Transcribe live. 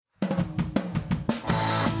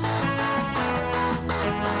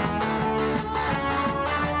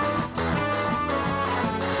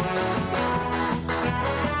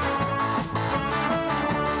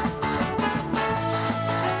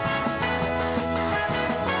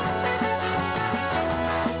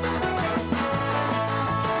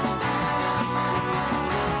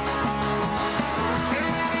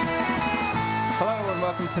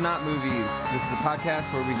to Not Movies. This is a podcast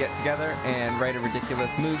where we get together and write a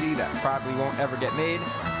ridiculous movie that probably won't ever get made.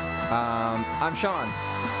 I'm Sean.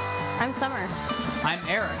 I'm Summer. I'm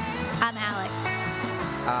Eric. I'm Alex.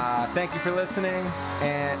 Thank you for listening.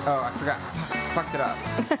 And I forgot. Fucked it up.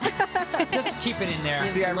 Just keep it in there.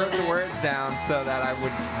 See, I wrote the words down so that I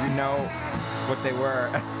would know what they were.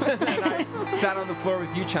 And then I sat on the floor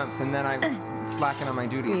with you chumps, and then I'm slacking on my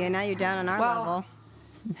duties. Yeah, now you're down on our level.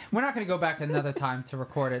 We're not going to go back another time to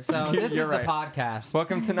record it. So this You're is right. the podcast.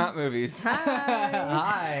 Welcome to Not Movies.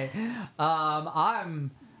 Hi.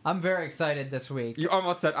 I'm very excited this week. You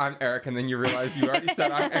almost said I'm Eric, and then you realized you already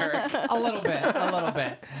said I'm Eric. A little bit.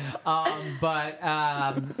 But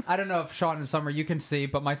I don't know if Sean and Summer you can see,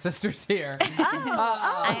 but my sister's here.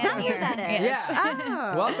 I am here. that is.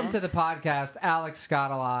 Yeah. Welcome to the podcast, Alex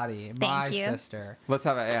Scottalotti, my you. sister. Let's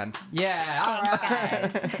have an and. Yeah. All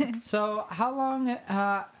right. So how long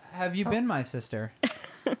have you been my sister?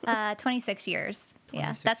 26 years. Yeah,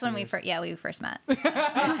 26 that's when years. we first met.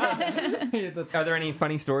 Are there any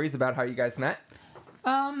funny stories about how you guys met?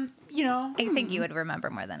 I think you would remember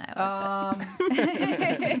more than I would.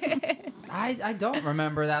 I don't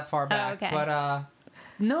remember that far back, okay. but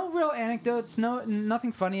no real anecdotes.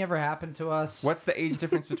 Nothing funny ever happened to us. What's the age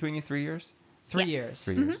difference between you? 3 years? 3 Yes. years.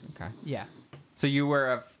 3 years. Okay. Yeah. So you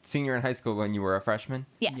were a senior in high school when you were a freshman?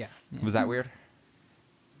 Yes. Yeah. Was that weird?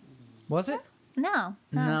 Was it? No.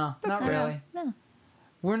 No, not really. No.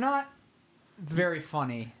 We're not very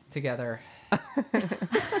funny together.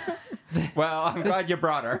 Well, I'm glad you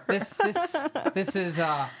brought her. This is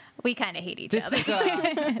We kind of hate each this other.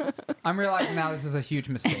 is I'm realizing now this is a huge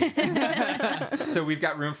mistake. So we've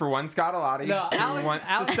got room for one Scottalotti who wants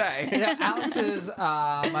to stay. Yeah, Alex is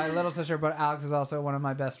my little sister, but Alex is also one of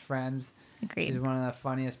my best friends. Agreed. She's one of the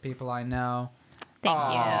funniest people I know. Thank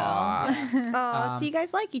Oh, so you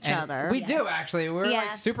guys like each And other. we do actually. We're Yeah.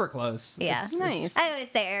 like super close. Yeah. Nice. I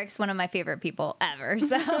always say Eric's one of my favorite people ever. So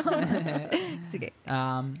it's great.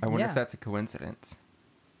 I wonder yeah. if that's a coincidence.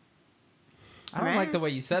 I don't like the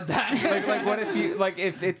way you said that. Like what if you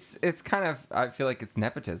if it's kind of, I feel like it's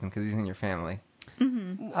nepotism because he's in your family.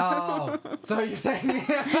 Oh, so you're saying?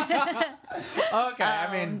 Okay, I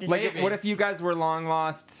mean, Like maybe. what if you guys were long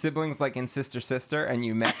lost siblings like in Sister and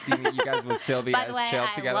you met? You guys would still be By as the way, chill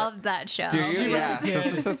I together. loved that show. Do She you? really Yeah,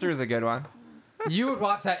 did. Sister is a good one. you would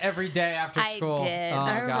watch that every day after I school? did. Oh I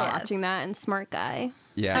my remember god, watching that in Smart Guy.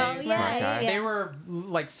 Yeah, Oh, smart yeah, guy. yeah. they were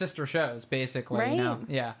like sister shows, basically. You know? Right.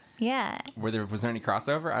 Yeah. Yeah. Was there any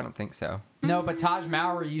crossover? I don't think so. No, but Taj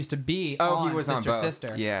Mowry used to be Oh, on he was Sister on both.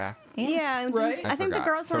 Sister. Yeah. Yeah, Right? I think the forgot.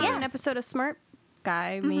 girls were on Totally. an episode of Smart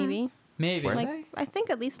Guy, maybe. Maybe. Were Like, they? I think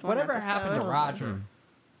at least one. Whatever episode. happened to Roger?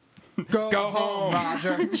 Hmm. Go home.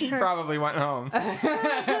 Roger. He probably went home.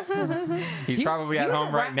 He's He- probably he at was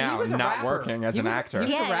home a right he now, was a not rapper. working as He an was actor. He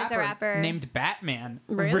was Yeah, a he was rapper, a rapper. named Batman.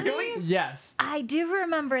 Really? Yes. I do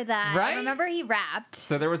remember that. Right? I remember he rapped.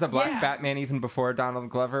 So there was a black Yeah. Batman even before Donald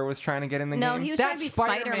Glover was trying to get in the No, game? he was That's trying to be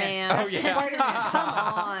Spider-Man. Spider-Man. Oh, yeah. Spider-Man. Come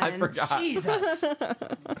on. I forgot. Jesus.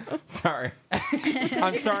 Sorry.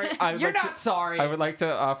 I'm sorry. You're not sorry. I would like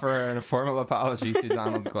to offer a formal apology to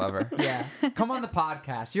Donald Glover. Yeah. Come on the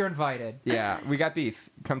podcast. You're invited. Yeah, we got beef.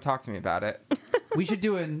 Come talk to me about it. We should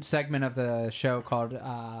do a segment of the show called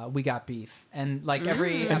We Got Beef. And like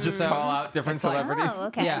every And just episode. call out different it's like- celebrities. Oh,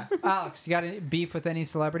 okay. Yeah. Alex, you got any beef with any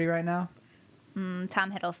celebrity right now? Tom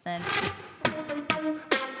Hiddleston.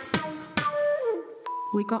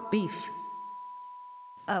 We got beef.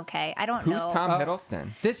 Okay, I don't Who's know. Tom Oh.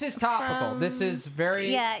 Hiddleston? This is topical. This is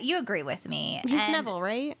very. Yeah, you agree with me. He's And Neville,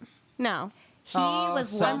 right? No. He Oh, was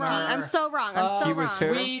Summer. one. I'm so wrong. I'm so He was wrong.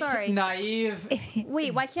 who? Sweet, Sorry. naive,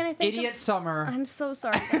 Wait, why can't I think idiot Summer. I'm so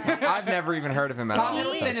sorry, guys. I've never even heard of him at Tom all.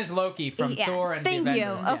 Hiddleston is Loki from Yes. Thor and Thank the you.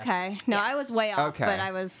 Avengers. yes. Okay. No, I was way off, Okay. but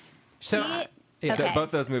I was... So, He- yeah. okay.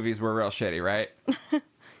 Both those movies were real shitty, right?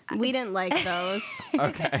 We didn't like those.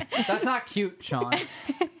 Okay. That's not cute, Sean.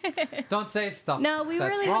 Don't say stuff. No, we that's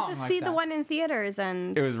really wrong went to like see that. the one in theaters,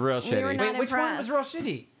 and It was real We were shitty. not Wait, which one was real impressed.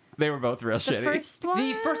 shitty? They were both real the shitty. first one,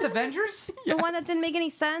 The first Avengers? the one that didn't make any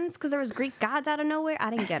sense because there was Greek gods out of nowhere. I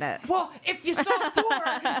didn't get it. Well, if you saw Thor,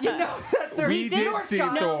 you know that they're We did Norse see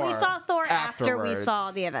gods. Thor. No, we saw Thor after we afterwards.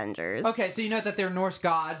 saw the Avengers. Okay, so you know that they're Norse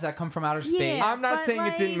gods that come from outer space. Yeah. I'm not But, saying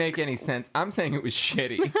it didn't like- make any sense. I'm saying it was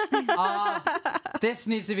shitty. This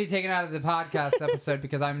needs to be taken out of the podcast episode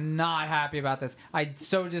because I'm not happy about this. I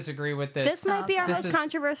so disagree with this. This might be our This most is-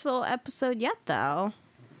 controversial episode yet, though.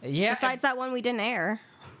 Yeah. Besides that one we didn't air.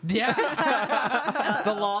 Yeah.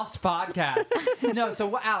 The Lost Podcast. No,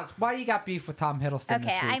 so Alex, why do you got beef with Tom Hiddleston Okay,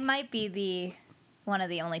 this week? I might be one of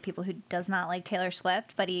the only people who does not like Taylor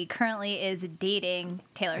Swift, but he currently is dating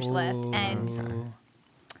Taylor Swift, and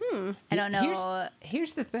I don't know.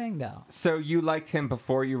 Here's the thing, though. So you liked him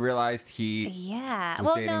before you realized he Yeah. was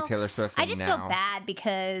Well, dating no. Taylor Swift, I and just now feel bad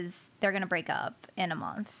because they're gonna break up in a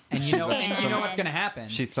month. And you know what's going to happen.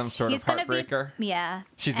 she's some sort of He's gonna heartbreaker? yeah.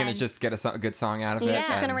 She's going to And- just get a good song out of it. Yeah,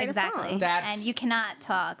 she's and- gonna write a exactly. song. That's- And you cannot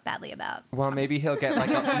talk badly about. Well, maybe he'll get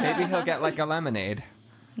like a lemonade.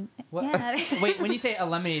 What? Yeah. Wait, when you say a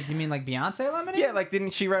lemonade, do you mean like Beyonce lemonade? Yeah, like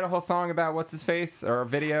didn't she write a whole song about what's his face or a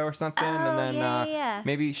video or something? Oh, and then yeah.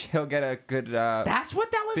 maybe he'll get a good That's what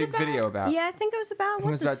that was big about? video about. Yeah, I think it was about I think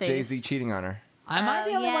it was what's his about face. Jay-Z cheating on her. Am I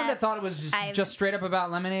the only one that yes. thought it was just straight up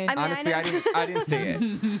about lemonade? I mean, Honestly, I didn't see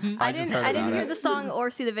it. I just heard I didn't about hear it. the song or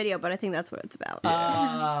see the video, but I think that's what it's about.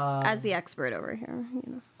 As the expert over here, you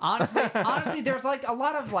know. Honestly, there's like a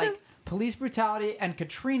lot of like police brutality and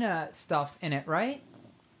Katrina stuff in it, right?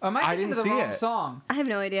 Or am I thinking didn't of the see wrong it. song? I have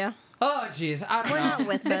no idea. Oh, jeez, I don't We're know. not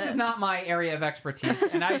with this it. is not my area of expertise,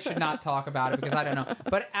 and I should not talk about it because I don't know.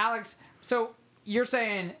 But Alex, so you're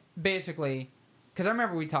saying basically, because I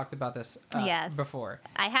remember we talked about this Yes. before.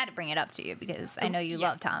 I had to bring it up to you because I know you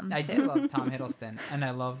love Tom. I too. do love Tom Hiddleston, and I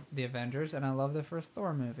love the Avengers, and I love the first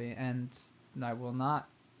Thor movie, and I will not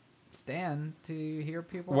stand to hear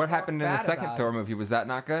people. What talk happened in the bad second about Thor it. movie? Was that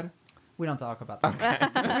not good? We don't talk about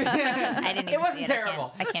that. I didn't. Even It wasn't see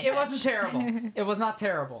terrible. I can't It wasn't terrible. It was not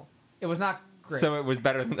terrible. It was not great. So it was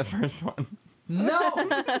better than the first one. No. We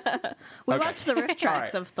Okay. watched the riff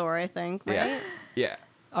tracks right. of Thor, I think, right? Yeah. Yeah.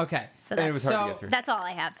 Okay. So And it that's, was hard to So- get through. that's all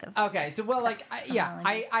I have so far. Okay, so well, like,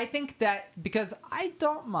 I think that because I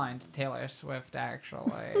don't mind Taylor Swift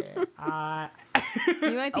actually.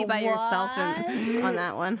 You might be by yourself on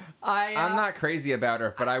that one. I'm not crazy about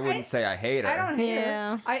her, but I wouldn't say I hate her. I don't hate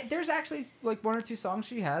Yeah. her. There's actually like one or two songs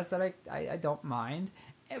she has that I don't mind.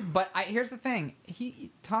 But here's the thing: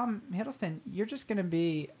 Tom Hiddleston, you're just gonna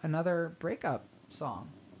be another breakup song.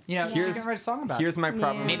 You know, she's gonna write a song about. Here's it. my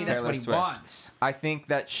problem Yeah. with Maybe that's Taylor what he Swift. wants. I think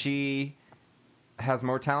that she has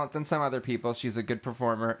more talent than some other people. She's a good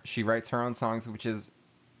performer. She writes her own songs, which is,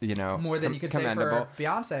 More than you could say commendable. for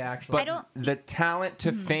Beyonce, actually. But I don't- the talent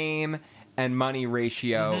to fame and money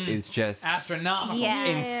ratio is just Astronomical. Yeah.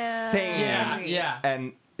 insane. Yeah.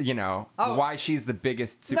 And why she's the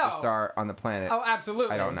biggest superstar on the planet. Oh,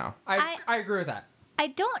 absolutely. I don't know. I agree with that. I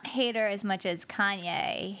don't hate her as much as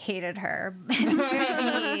Kanye hated her.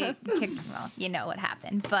 Well, you know what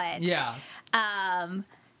happened, but Yeah.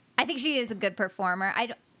 I think she is a good performer.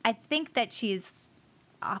 I think that she's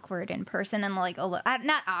awkward in person and like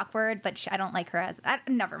not awkward, but I don't like her as.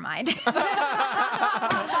 Never mind.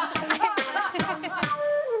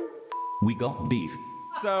 We got beef.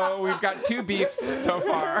 So we've got two beefs so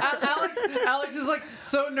far. Alex is like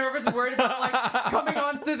so nervous and worried about like coming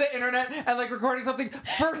onto the internet and like recording something.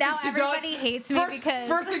 First Now thing she does, everybody hates me because-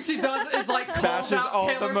 first thing she does is like calls Bashes out all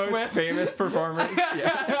Taylor the most Swift. famous performers.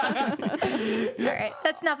 Yeah. All right,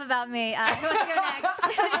 that's enough about me. Who wants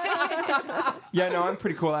to go next? Yeah, no, I'm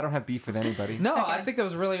pretty cool. I don't have beef with anybody. No, I think that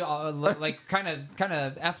was really like kind of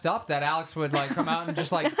effed up that Alex would like come out and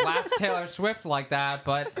just like blast Taylor Swift like that.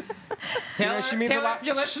 But Taylor, she means a Taylor, lot. if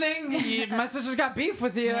you're listening, my sister's got beef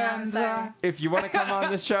with you, Yeah, I'm and sorry. If you want to come on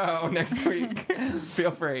the show next week,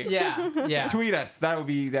 feel free. yeah. Tweet us. That would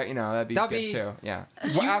be that'd be That'd good be too. Yeah.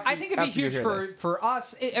 I think it'd be huge for. for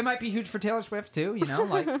us. It might be huge for Taylor Swift too. You know,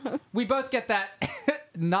 like we both get that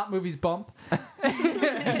not movies bump.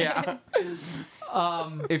 Yeah.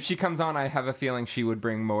 If she comes on, I have a feeling she would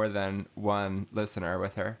bring more than one listener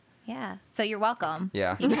with her. Yeah, so you're welcome.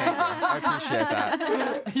 Yeah. Thank you. I appreciate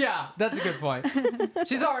that. Yeah, that's a good point.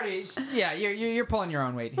 She's already. Yeah, you're pulling your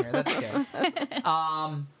own weight here. That's good.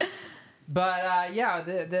 But yeah,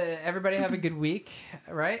 everybody have a good week,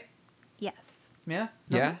 right? Yes. Yeah.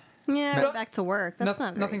 Yeah. Yeah, No- back to work. That's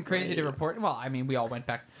not very nothing crazy to great. report. Well, I mean, we all went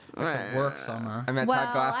back to work somewhere. I met Well,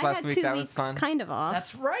 Todd Glass I last had week. 2 That weeks was fun. kind of off.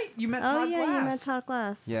 That's right. You met Oh Todd yeah, Glass. you met Todd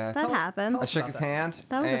Glass. Yeah. that Tell- happened. I shook about his that. hand,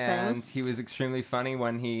 That was a thing. and he was extremely funny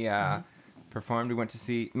when he performed. We went to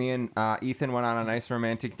see me and Ethan went on a nice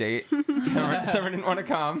romantic date. Summer didn't want to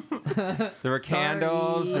come. There were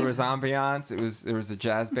candles. There was ambiance. There was a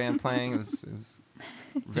jazz band playing. It was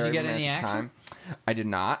very get any romantic action? time. I did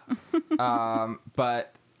not.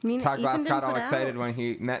 But I mean, Todd Ethan Glass didn't got all put excited out. when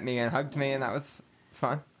he met me and hugged me, and that was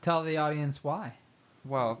fun. Tell the audience why.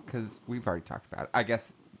 Well, because we've already talked about it. I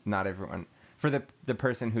guess not everyone. For the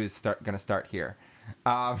person who's going to start here.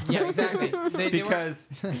 Yeah, exactly. Because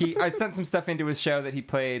I sent some stuff into his show that he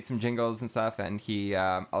played, some jingles and stuff, and he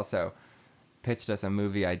also pitched us a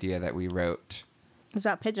movie idea that we wrote It was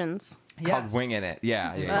about pigeons. called Winging It.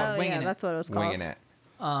 Yeah, It's yeah. called Oh Winging yeah, It. that's what it was called. Winging It.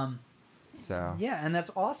 So Yeah, and that's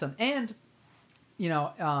awesome. And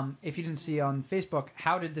if you didn't see on Facebook,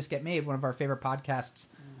 How Did This Get Made? One of our favorite podcasts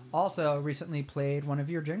also recently played one of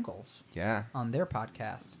your jingles Yeah. on their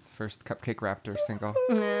podcast. First Cupcake Raptor single.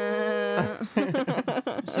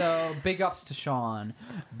 So big ups to Sean.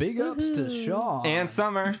 Big ups to Sean. And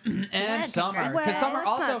Summer. And Yeah, Summer. well, Because Summer let's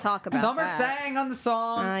also not talk about Summer that. sang on the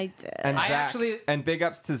song. I did. And I Zach. actually- And big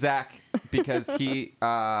ups to Zach because he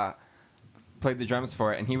played the drums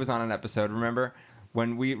for it, and he was on an episode. Remember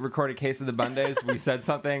when we recorded Case of the Bundays? We said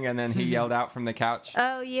something, and then he yelled out from the couch.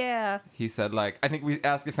 Oh yeah. He said, like, I think we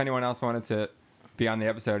asked if anyone else wanted to be on the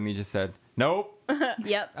episode, and he just said, nope.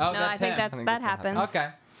 Yep. Oh, no, that's I think him. that's I think that that's what happens. Okay.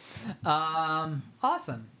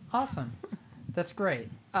 Awesome. That's great.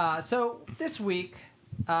 So this week,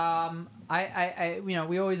 I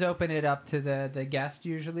we always open it up to the guest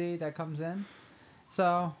usually that comes in.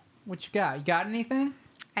 So what you got? You got anything?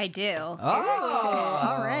 I do. Oh,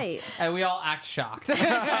 All right. And we all act shocked.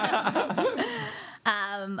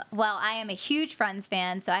 Well, I am a huge Friends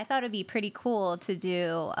fan, so I thought it'd be pretty cool to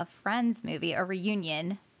do a Friends movie, a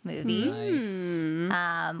reunion movie.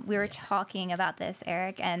 Nice. We were talking about this,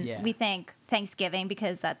 Eric, and Yeah. we think Thanksgiving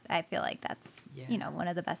because I feel like that's Yeah. one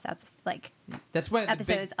of the best That's when the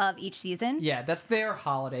episodes big, of each season. yeah, that's their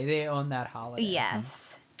holiday. They own that holiday. Yes.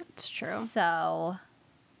 It's true. So, I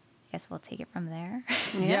guess we'll take it from there.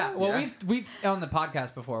 Yeah. Well, Yeah. we've on the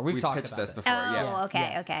podcast before. We've We talked pitched about this it. before. Oh, Yeah. okay,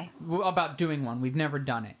 Yeah. okay. About doing one. We've never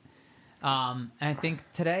done it. And I think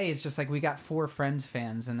today is just like we got 4 Friends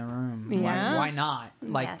fans in the room. Yeah. Why not?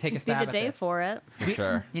 Like Yeah. take a It'd be stab the at day this. for it. For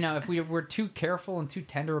sure. You know, if we were too careful and too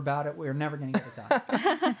tender about it, we're never going to get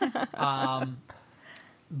it done.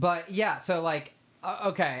 But yeah, so like,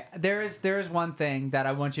 okay, there is one thing that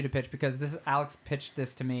I want you to pitch because Alex pitched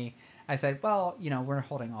this to me. I said, well, we're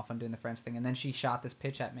holding off on doing the Friends thing, and then she shot this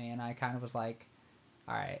pitch at me, and I kind of was like,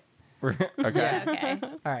 all right, Okay. Yeah. Okay.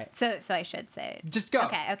 all right, So I should say it. just go.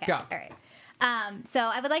 Okay, go. all right. So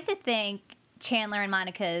I would like to think Chandler and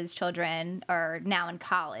Monica's children are now in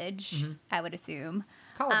college, I would assume.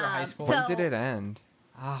 College or high school? so- When did it end?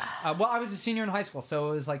 Well, I was a senior in high school,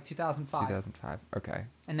 so it was like 2005, 2005. Okay.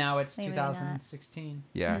 and now it's Maybe not. 2016.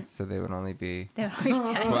 Yeah, so they would only be They're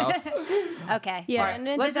already dead. 12. Okay. Yeah, All right, and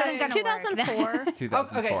it let's did say- 2004.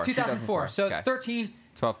 2004. Okay, 2004. So Okay. 13.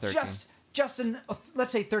 12, 13.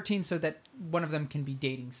 Let's say 13, so that one of them can be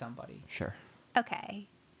dating somebody. Sure. Okay.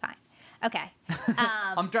 Fine. Okay.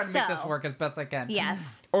 I'm trying to make this so- work as best I can. Yes.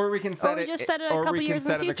 Or we can set we it. just set it a or couple we can years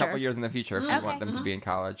in set the it a couple future. years in the future if we Okay. want them to be in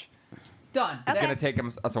college. Done. It's Okay. gonna take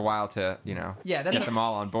us a while to, Yeah, that's get them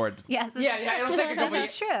all on board. Yes. Yeah, it'll take a couple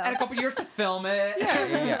That's years. true. And a couple years to film it.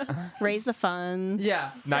 Yeah. Raise the funds.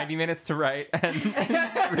 Yeah. 90 minutes to write and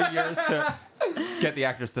 3 years to get the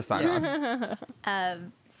actors to sign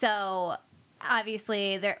on. So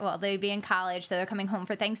obviously they'd be in college, so they're coming home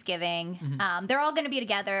for Thanksgiving. They're all going to be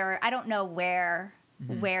together. I don't know where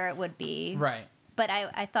it would be. Right. But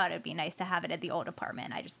I thought it'd be nice to have it at the old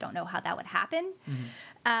apartment. I just don't know how that would happen.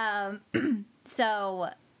 So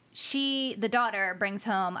the daughter brings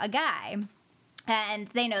home a guy, and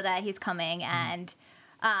they know that he's coming, and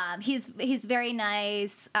he's very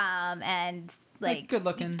nice, and like good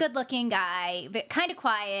looking. good looking guy, but kind of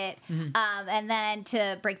quiet. And then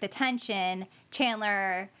to break the tension,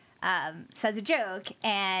 Chandler says a joke,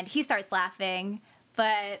 and he starts laughing,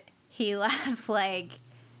 but he laughs like,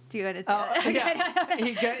 do you want to Oh, say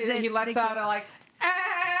yeah. He lets out a like.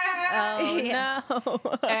 Oh Yeah. no.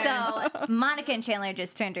 So Monica and Chandler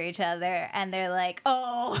just turn to each other and they're like,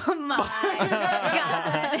 "Oh my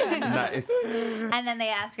god!" Nice. And then they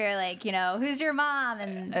ask her like, "Who's your mom?"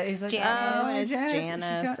 And He's like, Janice. Oh, it's Janice.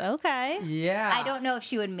 Janice. Okay. Yeah. I don't know if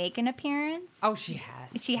she would make an appearance. Oh, she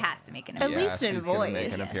has. She has to make an At appearance. least in she's gonna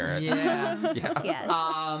make voice. an appearance. Yeah. Yeah.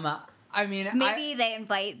 Yes. I mean, Maybe they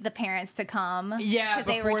invite the parents to come. Yeah, 'cause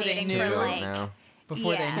they were before they dating knew. for Don't like. know.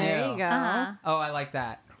 before Yeah. they knew. There you go. Uh-huh. Oh, I like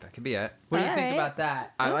that. That could be it. What do you All think right. about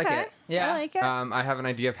that? I like Okay. it. Yeah. I like it. I have an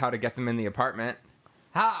idea of how to get them in the apartment.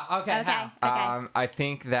 How? Okay. Okay. How? I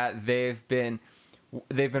think that they've been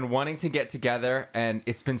wanting to get together, and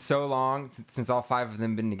it's been so long since all 5 of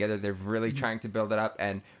them been together. They're really trying to build it up,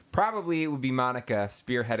 and probably it would be Monica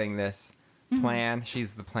spearheading this plan.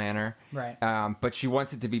 She's the planner, Right. but she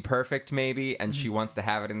wants it to be perfect, maybe, and she wants to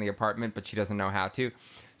have it in the apartment, but she doesn't know how to.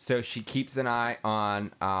 So she keeps an eye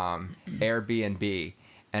on Airbnb,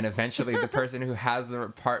 and eventually the person who has the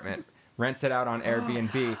apartment rents it out on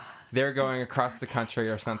Airbnb. They're going across the country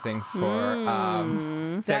or something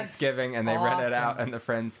for Thanksgiving, and they rent it out, awesome. and the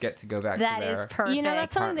friends get to go back That to is their perfect. You know,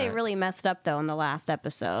 that's something they apartment. really messed up though in the last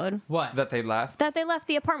episode. What? that they left. That they left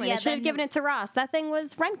the apartment. Yeah, they should have then- given it to Ross. That thing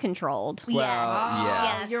was rent controlled. Well,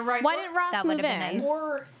 yeah. Yes. You're right. Why didn't Ross That move would've been in? nice.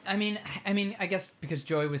 Or I mean, I guess because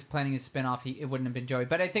Joey was planning his spinoff, it wouldn't have been Joey.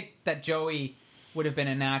 But I think that Joey would have been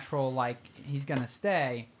a natural, like, he's going to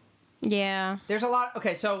stay. Yeah. There's a lot.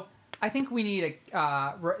 Okay, so I think we need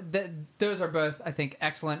those are both, I think,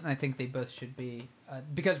 excellent, and I think they both should be,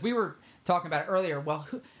 because we were talking about it earlier. Well,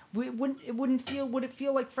 would it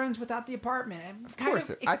feel like Friends without the apartment? Of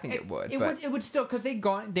course, I think it would. It would still, because they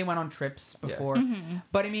went on trips before. Mm-hmm.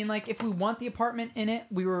 But I mean, like, if we want the apartment in it,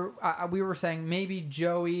 we were saying maybe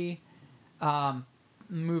Joey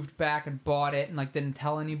moved back and bought it and like didn't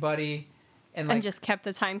tell anybody. And just kept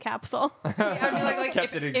a time capsule. I mean, like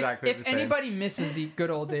Kept it exactly if the same. anybody misses the good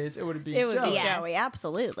old days, it would be It would Joey. be Yes. Joey,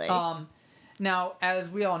 absolutely. Now, as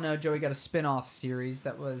we all know, Joey got a spin-off series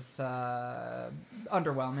that was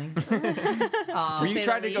underwhelming. We say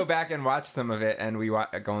tried the to go least. back and watch some of it, and we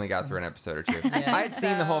only got through an episode or two. I had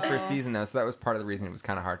seen the whole first season, though, so that was part of the reason it was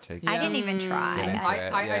kind of hard to Yeah. I didn't even get try. into it.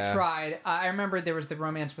 I Yeah. tried. I remember there was the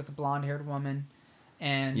romance with the blonde-haired woman,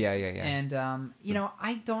 and Yeah. And you know,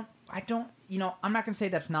 I don't. You know, I'm not gonna say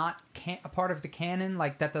that's not a part of the canon,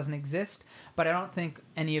 like that doesn't exist. But I don't think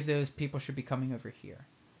any of those people should be coming over here.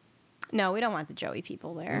 No, we don't want the Joey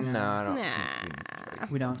people there. No, I don't Nah.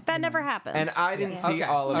 We don't. That never happened. And I didn't see Okay.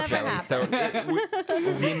 all of Never Joey, so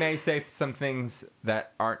we may say some things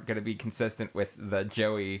that aren't going to be consistent with the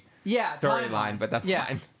Joey Yeah, storyline, timeline. but that's Yeah,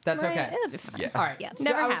 fine. That's Right, okay. it'll be fine. Yeah. All right. Yeah. So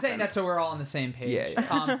Never I was saying happened. that so we're all on the same page.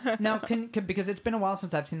 Yeah. Now, can because it's been a while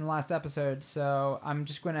since I've seen the last episode, so I'm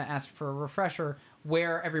just going to ask for a refresher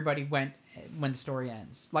where everybody went when the story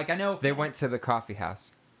ends. Like I know, They went to the coffee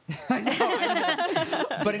house. I know.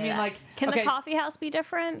 But I mean, like, Can okay, the coffee house be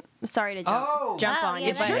different? Sorry to jump Oh. on yeah,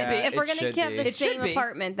 you, that but should be. if we're It gonna should keep be. the It should same be.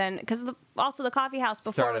 apartment, then because also the coffee house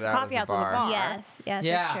before Started the out coffee as a house was a bar. bar. Yes, that's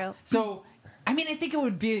yeah. true. So, I mean, I think it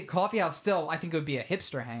would be a coffee house. Still, I think it would be a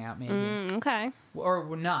hipster hangout, maybe, Okay.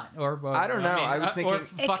 or not, or well, I don't know. I was or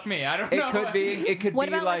thinking- fuck me. I don't know. It could be. It could What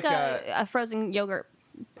be about like a frozen yogurt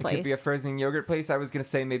place? It could be a frozen yogurt place. I was gonna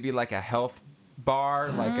say maybe like a health bar,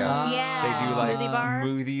 like a. Yeah. They do like Smoothie bar?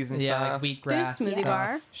 smoothies and Yeah, stuff. like wheatgrass. There's smoothie stuff.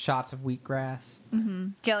 bar. Shots of wheatgrass.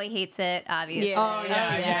 Joey hates it, obviously. Yeah. Oh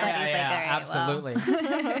yeah, yeah, But he's like, all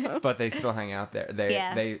right, absolutely. But they still hang out there. They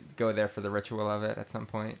Yeah. they go there for the ritual of it at some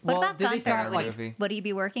point. What Well, about did they Gunther? still have, Every like? movie. Would he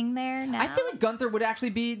be working there now? I feel like Gunther would actually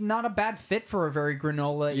be not a bad fit for a very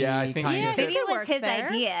granola. Yeah, I think he kind of. could. maybe it was work his there.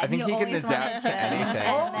 idea. I think he can always adapt wanted to anything.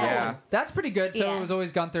 Yeah. That's pretty good. So Yeah. it was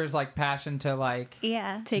always Gunther's like passion to like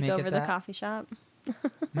Yeah. Take Make over it the that. coffee shop.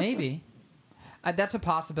 maybe. That's a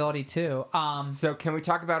possibility too. So can we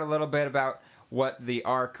talk about a little bit about what the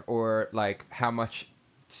arc or like how much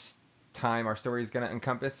time our story is going to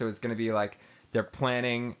encompass? So it's going to be like they're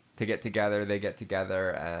planning to get together, they get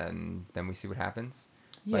together, and then we see what happens.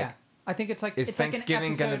 Yeah, Like, I think it's like Is it's like an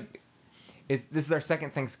Thanksgiving going episode- to? This is our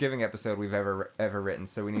second Thanksgiving episode we've ever written,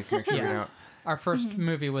 so we need to make sure we Yeah. don't. Our 1st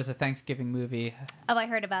movie was a Thanksgiving movie. Oh, I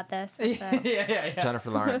heard about this. with yeah, the yeah.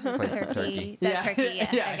 Jennifer Lawrence played the turkey. turkey. The Yeah. turkey, yeah.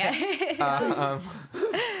 Yeah.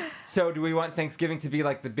 Okay. So do we want Thanksgiving to be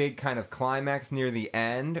like the big kind of climax near the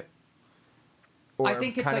end? Or I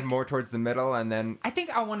think it's kind like- of more towards the middle and then I think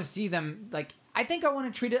I want to see them like. I think I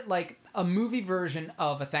want to treat it like a movie version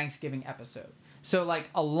of a Thanksgiving episode. So like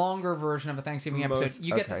a longer version of a Thanksgiving episode. Most-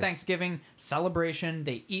 You get the okay. Thanksgiving celebration.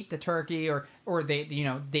 They eat the turkey, or they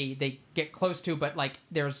they get close to, but like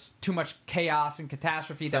there's too much chaos and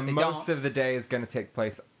catastrophe so that they most don't. of the day is going to take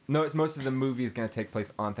place. No, it's most of the movie is going to take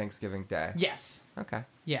place on Thanksgiving Day. Yes. Okay.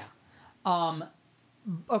 Yeah.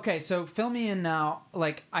 Okay, so fill me in now.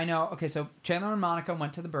 Like I know. Okay, so Chandler and Monica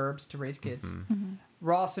went to the burbs to raise kids.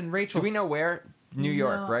 Ross and Rachel. Do we know where? New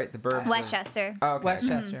York, No. right? The Burbs. Westchester. Oh, okay.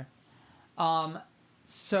 Westchester.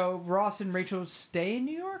 So Ross and Rachel stay in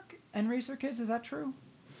New York and raise their kids. Is that true?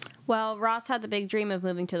 Well, Ross had the big dream of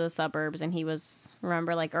moving to the suburbs, and he was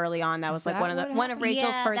like early on. That Is was like that one of what one of happened?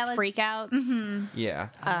 Rachel's Yeah, first that was- freakouts. Yeah.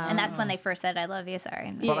 And that's when they first said, I love you,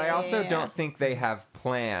 sorry. But I also Yeah. don't think they have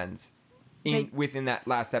plans within that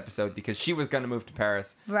last episode because she was going to move to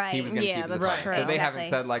Paris. Right. He was going to Yeah, keep his that's apartment. true. So they haven't Exactly.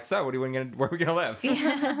 said like, so what are we going to where are we going to live?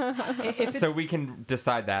 If it's, So we can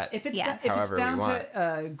decide that. if it's Yeah. if it's However we down want.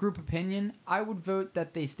 to group opinion, I would vote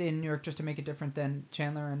that they stay in New York just to make it different than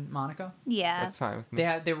Chandler and Monica. Yeah. That's fine with me.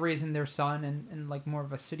 They're raising their son in like more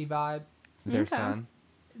of a city vibe. Their Okay. son.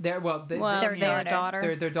 Their Their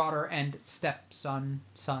daughter. their daughter and stepson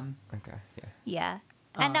son. Okay. Yeah. Yeah.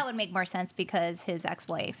 And that would make more sense because his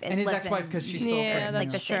ex-wife is And his lives ex-wife, in, 'cause she's still Yeah, lives in like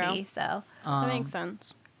New the York. True. city, so That makes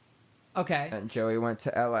sense. Okay. And Joey went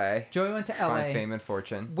to L.A. Joey went to Find L.A. fame and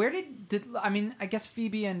fortune. Where did I mean? I guess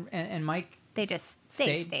Phoebe and Mike. they just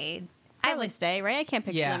stayed. stayed. I would stay, right? I can't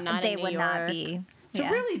picture Yeah. them not They in New would not York. be. So yeah.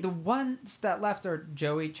 really, the ones that left are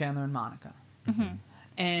Joey, Chandler, and Monica. Mm-hmm.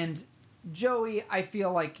 And Joey, I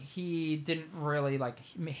feel like he didn't really like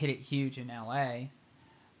hit it huge in LA.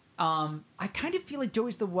 I kind of feel like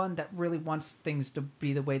Joey's the one that really wants things to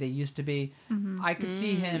be the way they used to be. Mm-hmm. I could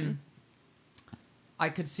see him.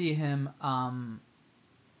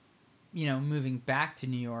 Moving back to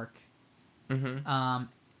New York. Mm-hmm.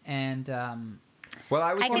 Well,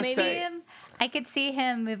 I was going to say. I could see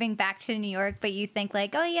him moving back to New York, but you think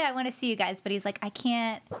like, oh yeah, I want to see you guys, but he's like, I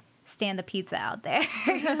can't stand the pizza out there.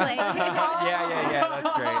 He's like, yeah,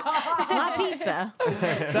 that's great. Not pizza.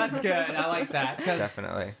 That's good. I like that. 'Cause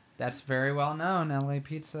Definitely. that's very well known. LA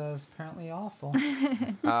pizza is apparently awful.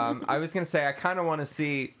 I was going to say, I kind of want to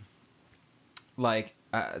see, like,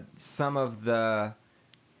 some of the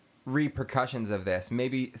repercussions of this.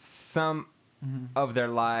 Maybe some of their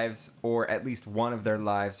lives, or at least one of their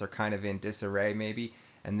lives, are kind of in disarray, maybe.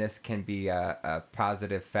 And this can be a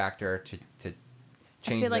positive factor to I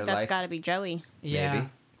change feel like their that's life. got to be Joey. Yeah. Maybe.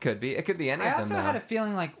 Could be. It could be any I of also them, had though. a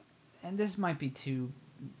feeling like, and this might be too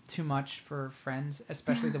much for Friends,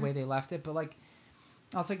 especially the way they left it, but like,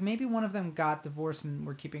 I was like, maybe one of them got divorced and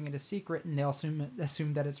we're keeping it a secret, and they'll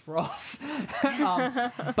assume that it's Ross.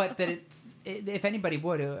 But that if anybody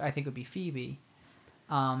would, I think it would be Phoebe.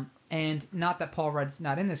 And not that Paul Rudd's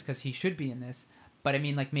not in this, because he should be in this, but I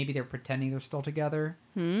mean, like, maybe they're pretending they're still together.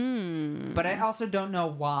 But I also don't know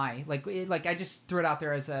why. Like, I just threw it out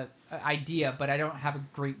there as a idea, but I don't have a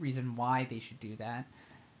great reason why they should do that.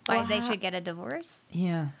 why Well, they how- should get a divorce.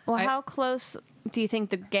 Yeah. Well, how close do you think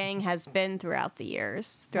the gang has been throughout the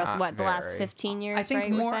years? Throughout Not the last very. 15 years, I think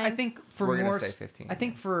right? we're more. I saying? think for We're gonna more. say 15, I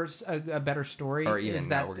think for a better story Or even, is no,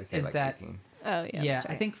 that we're going to say is like that 18. Oh, yeah. yeah. that's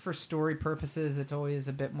right. I think for story purposes, it's always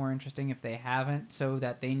a bit more interesting if they haven't, so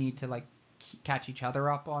that they need to like catch each other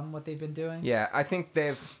up on what they've been doing. Yeah, I think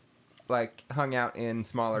they've, like, hung out in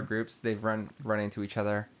smaller groups. They've run into each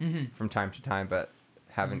other from time to time, but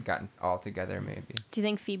haven't gotten all together, maybe. Do you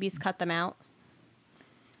think Phoebe's cut them out?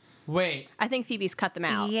 Wait. I think Phoebe's cut them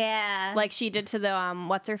out. Yeah. Like she did to the,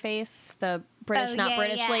 what's her face? The British, not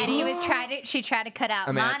British And lady. he was she tried to cut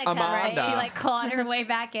out Monica, Amanda. but she like clawed her way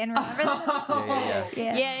back in. Remember that?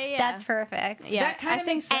 Yeah. Yeah. That's perfect. Yeah, That kind I of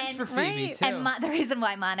think- makes sense and- for Phoebe right, too. And the reason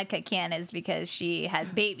why Monica can is because she has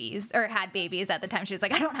babies, or had babies at the time. She was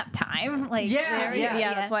like, I don't have time. Like, Yeah,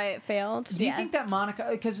 Yeah, that's why it failed. Do you Yeah. think that Monica?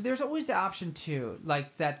 Because there's always the option too,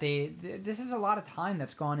 like that this is a lot of time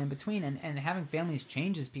that's gone in between, and having families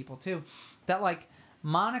changes people too. That like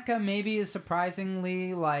Monica maybe is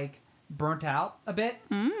surprisingly like burnt out a bit,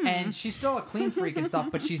 and she's still a clean freak and stuff,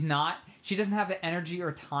 but she's not. She doesn't have the energy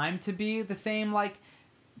or time to be the same like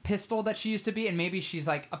pistol that she used to be, and maybe she's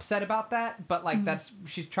like upset about that, but like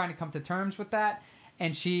she's trying to come to terms with that,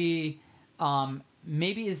 and she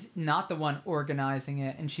maybe is not the one organizing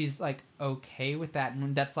it, and she's like okay with that,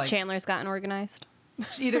 and that's like Chandler's gotten organized.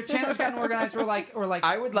 either Chandler's gotten organized or like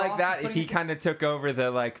I would like Ross that is if he putting- kind of took over the,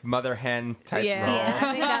 like, mother hen type Yeah. role. Yeah,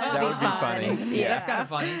 I think that would be funny. Yeah, that's kind of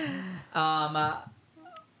funny.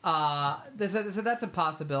 So that's a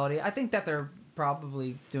possibility. I think that they're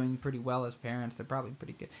probably doing pretty well as parents. They're probably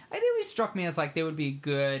pretty good. I think it struck me as like they would be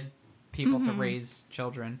good people to raise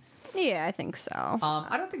children. Yeah, I think so.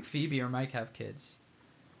 I don't think Phoebe or Mike have kids.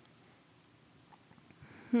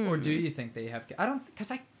 Or do you think they have kids? I don't,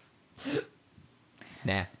 because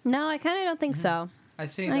Nah. No, I kind of don't think so. I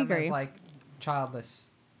see I them agree. as like childless,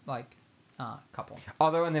 like couple.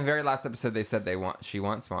 Although in the very last episode they said she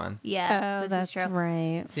wants one. Yeah, Oh, this that's is true. Mm-hmm.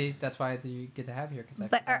 right. See, that's why you get to have here. Cause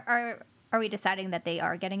But are we deciding that they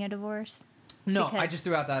are getting a divorce? no, because- I just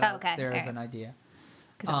threw out that out Okay, there as alright. an idea.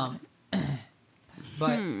 'Cause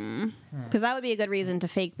But Because that would be a good reason to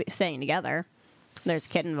fake staying together. There's a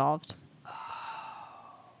kid involved.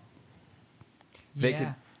 They yeah.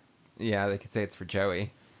 could, yeah, they could say it's for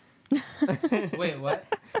Joey. Wait, what?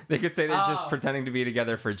 They could say they're just Oh. pretending to be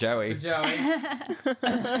together for Joey, Joey.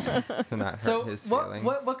 to not hurt So his what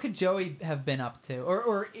feelings. what could Joey have been up to,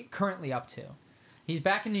 or currently up to? He's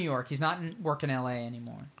back in New York. He's not working LA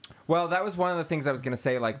anymore. Well, that was one of the things I was going to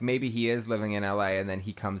say. Like, maybe he is living in LA, and then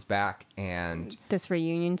he comes back, and This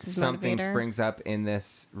reunion's his something motivator. springs up in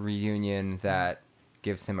this reunion that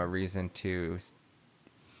gives him a reason to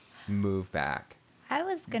move back. I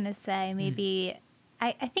was gonna say maybe.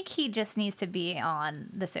 I think he just needs to be on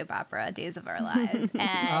the soap opera Days of Our Lives,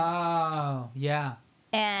 and Oh, yeah.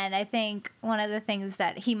 and I think one of the things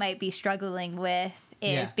that he might be struggling with is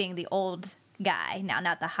Yeah. being the old guy now,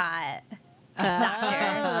 not the hot Oh,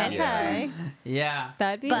 doctor. okay. Yeah.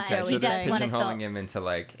 That'd be But Okay, Joey so he they're does thing. wanna pigeonholing still- him into,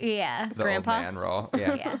 like, Yeah, the Grandpa? old man role.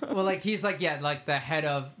 Yeah. yeah. Well, like he's like like the head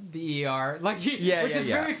of the ER. Like, Yeah, which yeah, is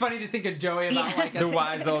yeah. very funny to think of Joey about, like, The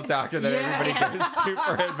wise old doctor that Yeah. everybody goes to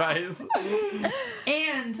for advice.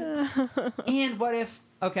 And what if,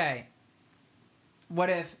 okay, what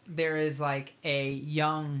if there is, like, a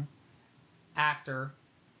young actor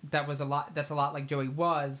that's a lot like Joey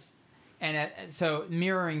was, and so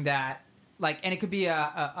mirroring that, like, and it could be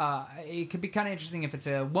it could be kind of interesting if it's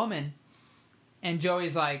a woman, and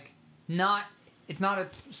Joey's like it's not a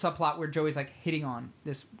subplot where Joey's like hitting on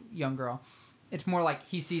this young girl. It's more like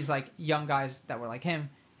he sees like young guys that were like him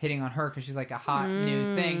hitting on her because she's like a hot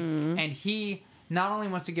new thing, and he not only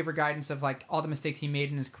wants to give her guidance of like all the mistakes he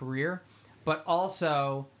made in his career, but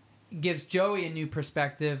also gives Joey a new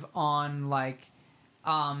perspective on like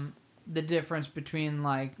the difference between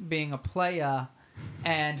like being a playa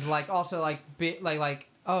and like also like like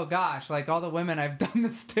oh gosh, like all the women I've done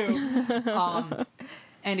this to.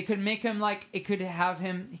 And it could make him like, it could have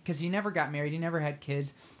him, because he never got married, he never had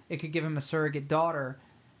kids. It could give him a surrogate daughter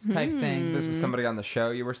type thing. So this was somebody on the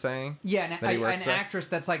show you were saying? Yeah, that he works an with? actress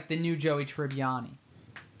that's like the new Joey Tribbiani.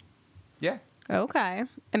 Yeah. Okay.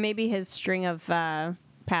 And maybe his string of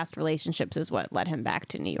past relationships is what led him back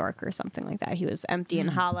to New York or something like that. He was empty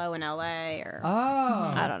and hollow in LA, or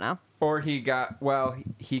I don't know. Or he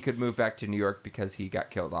could move back to New York because he got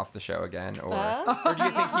killed off the show again. Or do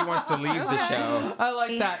you think he wants to leave the show? I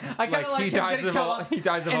like that. I kind of like he him dies getting of killed he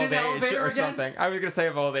dies of in old an age elevator or again? something. I was gonna say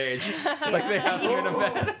of old age, like they have him in a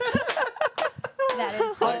bed. That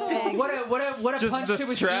is perfect. What a Just punch the to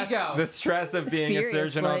his stress, ego. the stress of being a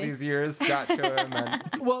surgeon all Seriously. these years got to him. And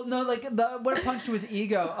Well, no, like what a punch to his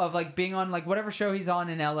ego of like being on like whatever show he's on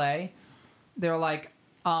in LA. They're like,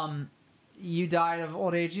 you died of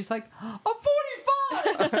old age. He's like, I'm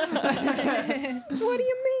 45. What do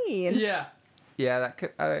you mean? Yeah. yeah, that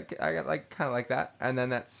could I got like kind of like that. And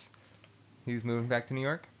then he's moving back to New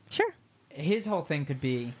York. Sure. His whole thing could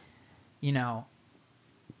be, you know,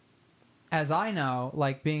 as I know,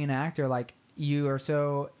 like being an actor, like your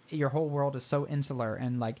whole world is so insular,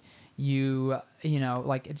 and like you know,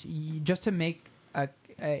 like it's just to make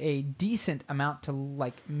a decent amount to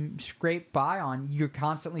like scrape by on, you're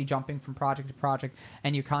constantly jumping from project to project,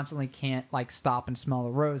 and you constantly can't like stop and smell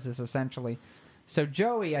the roses essentially. So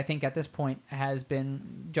Joey, I think at this point has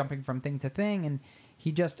been jumping from thing to thing, and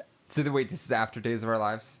he just So wait, this is after Days of Our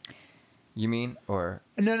Lives, you mean, or?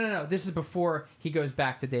 no. This is before he goes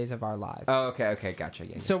back to Days of Our Lives. Oh, okay, gotcha.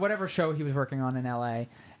 Yeah. So whatever show he was working on in LA,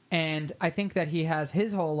 and I think that he has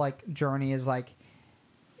his whole like journey is like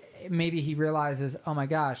maybe he realizes, oh my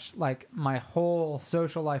gosh, like my whole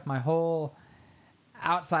social life, my whole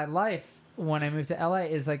outside life when I moved to LA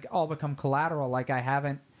is like all become collateral. Like I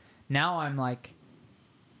haven't, now I'm like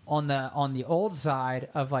on the old side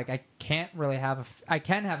of like I can't really have I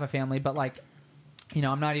can have a family, but like, you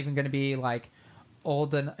know, I'm not even going to be like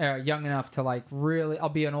old and young enough to like really, I'll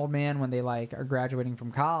be an old man when they like are graduating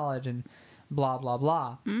from college and blah blah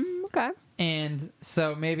blah. Okay. And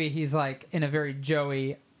so maybe he's like in a very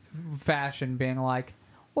Joey fashion being like,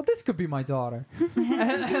 well, this could be my daughter.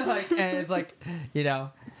 and it's like, you know,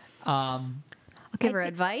 I'll give her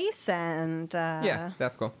advice and Yeah,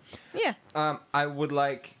 that's cool. yeah. I would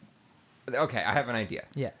like. Okay, I have an idea.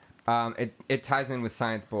 yeah. It ties in with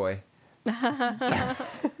Science Boy.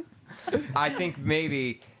 I think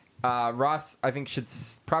maybe Ross, I think, should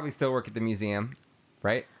probably still work at the museum,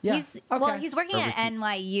 right? Yeah. He's working Or at was he-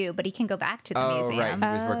 NYU, but he can go back to the Oh, museum.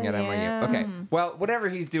 right. He was working at yeah. NYU. Okay. Well, whatever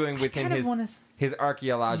he's doing within kind of his wanna his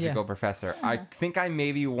archaeological Yeah. professor, I think I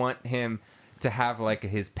maybe want him to have like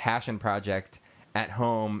his passion project at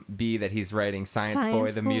home be that he's writing Science Boy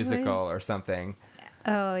Science the Boy. musical or something.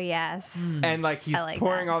 Oh, yes. And like he's I like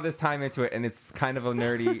pouring that. all this time into it, and it's kind of a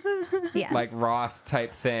nerdy, Yes. like Ross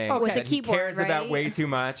type thing Okay. With that the he keyboard, cares about right? way too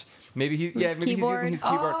much. Maybe he's his maybe he's using his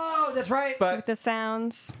keyboard. Oh, that's right. But With the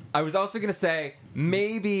sounds. I was also gonna say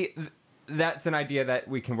maybe that's an idea that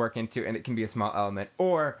we can work into, and it can be a small element,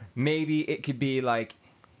 or maybe it could be like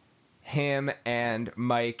him and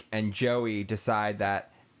Mike and Joey decide that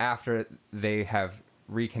after they have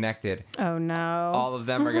reconnected, Oh no. all of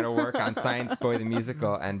them are gonna work on Science Boy the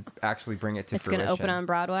musical and actually bring it to it's fruition. gonna open on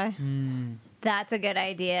Broadway. That's a good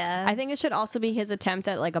idea. I think it should also be his attempt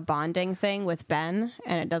at like a bonding thing with Ben,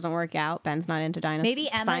 and it doesn't work out. Ben's not into dinosaurs.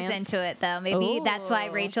 Maybe Emma's into it, though. Maybe that's why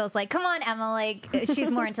Ooh. Rachel's like, come on, Emma. Like, she's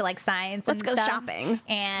more into like science Let's and go stuff. shopping.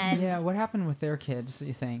 And yeah, what happened with their kids, do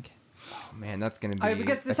you think? Oh, man, that's gonna be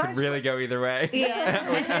Because the that could Science really go either way.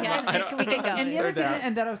 yeah. we could go. And the Turn other thing down.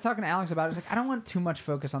 and that I was talking to Alex about is like I don't want too much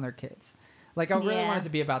focus on their kids. Like I really Yeah. want it to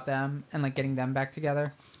be about them and like getting them back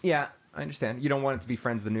together. Yeah, I understand. You don't want it to be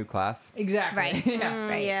Friends, the new class. Exactly. Right. Yeah.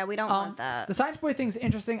 Right. Yeah, we don't want that. The Science Boy thing's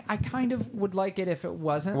interesting. I kind of would like it if it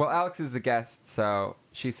wasn't. Well, Alex is the guest, so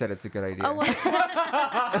she said it's a good idea. Oh,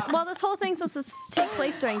 well, this whole thing's supposed to take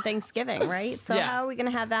place during Thanksgiving, right? So Yeah. how are we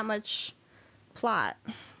going to have that much plot?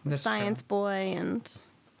 That's Science true. Boy and...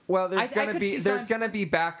 Well, there's I gonna could be see there's Science- gonna be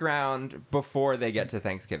background before they get to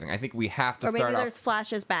Thanksgiving. I think we have to Or maybe start there's off.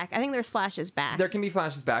 flashes back. I think there's flashes back. There can be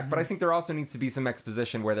flashes back, but I think there also needs to be some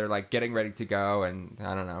exposition where they're like getting ready to go and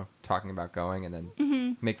I don't know, talking about going and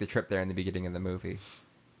then make the trip there in the beginning of the movie.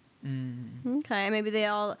 Okay, maybe they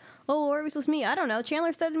all... Oh, where are we supposed to meet? I don't know.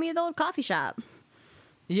 Chandler said to me at the old coffee shop.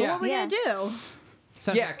 Yeah. What are we going to do?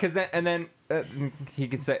 So- Yeah, because then he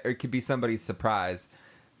could say, or it could be somebody's surprise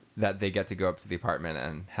that they get to go up to the apartment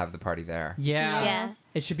and have the party there. Yeah. Yeah.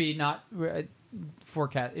 It should be not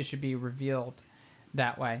forecast. It should be revealed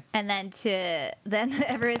that way. And then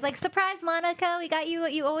everyone's like, surprise, Monica, we got you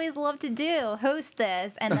what you always love to do, host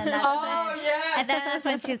this. And then that's yes. and then that's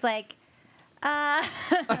when she's like, yeah.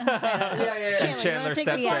 And Chandler, Chandler you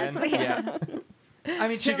steps wanna take in. the Yeah. I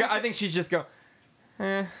mean, She go, I think she's just go,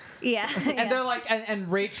 eh. yeah. and they're like,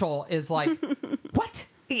 and Rachel is like, what?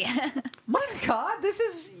 yeah. Monica, this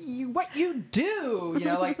is what you do,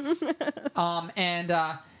 like, and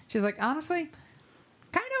she's like, honestly,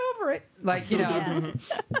 kind of over it, like, Yeah.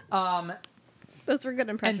 Those were good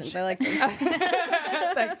impressions. I like them.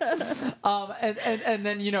 thanks. And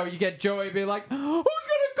then you get Joey be like, who's gonna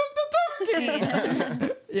cook the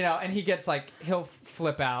turkey? And he gets like he'll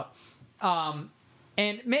flip out. And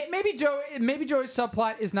maybe Joey's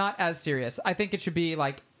subplot is not as serious. I think it should be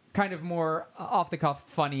like kind of more off the cuff,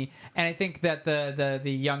 funny. And I think that the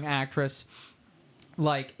young actress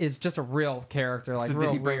like is just a real character. Like, So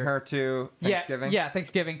real did he bring weird. her to Thanksgiving? Yeah,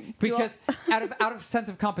 Thanksgiving. Because out of sense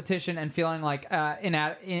of competition and feeling like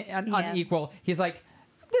unequal, he's like,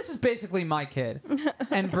 this is basically my kid,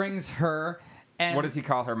 and brings her. And What does he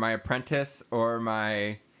call her? My apprentice or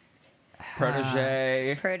my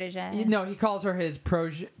protege? Protege. No, he calls her his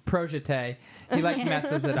protege. He like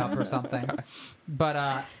messes it up or something.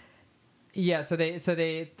 But yeah. So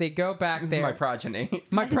they go back This there. is my progeny.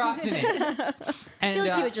 My progeny. I And feel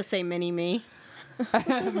like he would just say mini-me.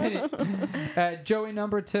 Joey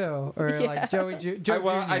number 2, or like Joey Joe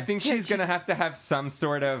Well, Jr. I think she's gonna have to have some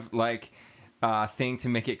sort of like thing to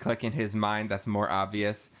make it click in his mind that's more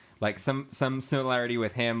obvious. Like some similarity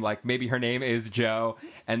with him. Like maybe her name is Joe,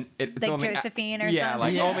 and it's Like only Josephine or yeah,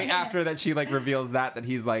 something. like only after that she like reveals that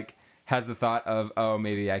he's like has the thought of, oh,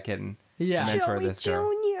 maybe I can mentor Joey this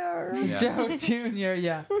girl. Jr. Yeah. Joe Jr.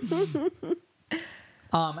 Yeah.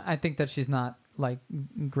 I think that she's not like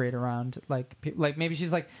great around like maybe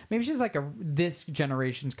she's like this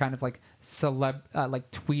generation's kind of like celeb like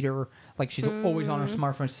tweeter, like she's always on her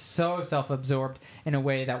smartphone, so self-absorbed in a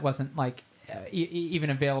way that wasn't like even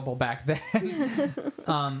available back then.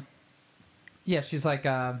 Yeah, she's like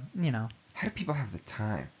How do people have the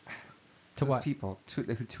time? to Those what? people who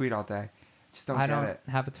tweet all day. Just don't I get don't it.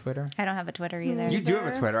 have a Twitter. I don't have a Twitter either. You do have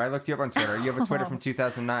a Twitter. I looked you up on Twitter. You have a Twitter from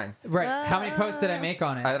 2009. Right. How many posts did I make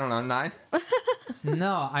on it? I don't know, 9?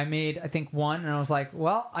 No, I made I think 1, and I was like,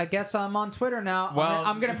 well, I guess I'm on Twitter now. Well-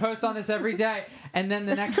 I'm gonna post on this every day. And then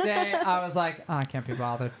the next day, I was like, oh, I can't be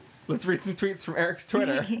bothered. Let's read some tweets from Eric's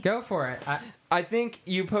Twitter. Go for it. I think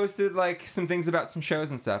you posted like some things about some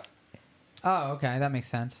shows and stuff. Oh, okay, that makes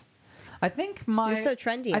sense. I think my You're so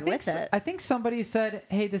trendy I think with it. I think somebody said,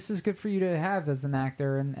 "Hey, this is good for you to have as an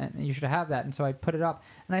actor, and you should have that." And so I put it up,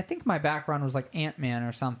 and I think my background was like Ant-Man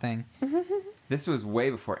or something. This was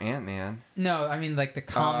way before Ant-Man. No, I mean like the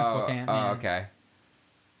comic book Ant-Man. Oh, okay.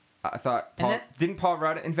 I thought And didn't Paul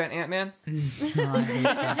Rudd invent Ant-Man? No, I hate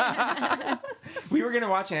that. We were gonna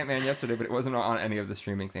watch Ant-Man yesterday, but it wasn't on any of the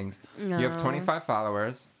streaming things. You have No. 25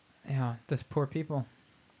 followers. Yeah, those poor people.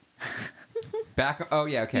 Back. Oh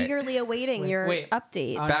yeah, okay. Eagerly awaiting your wait.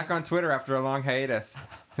 update. Back on Twitter after a long hiatus.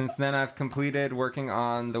 Since then, I've completed working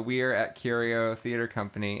on The Weir at Curio Theater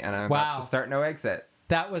Company, and I'm about Wow. to start No Exit.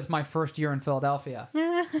 That was my first year in Philadelphia.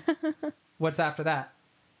 What's after that?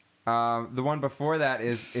 The one before that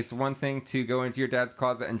is it's one thing to go into your dad's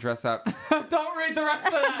closet and dress up. Don't read the rest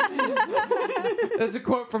of that. That's a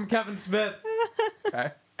quote from Kevin Smith.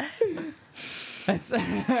 Okay. It's-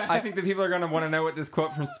 I think that people are going to want to know what this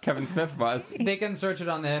quote from Kevin Smith was. they can search it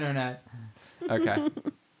on the internet. Okay.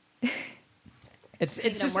 It's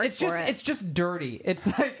them just work it's for just it. it's just dirty. It's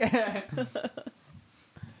like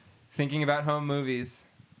Thinking about home movies.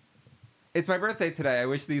 It's my birthday today. I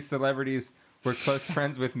wish these celebrities were close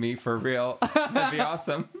friends with me for real. That'd be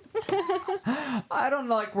awesome. I don't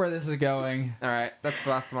like where this is going. All right, that's the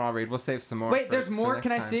last one I'll read. We'll save some more. Wait, for- there's for more? next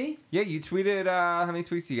Can I time. see? Yeah, you tweeted. How many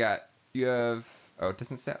tweets you got? You have. Oh, it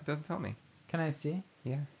doesn't tell me. Can I see?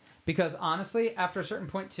 Yeah. Because honestly, after a certain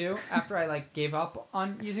point too, after I like gave up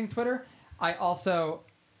on using Twitter, I also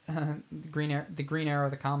the Green Arrow,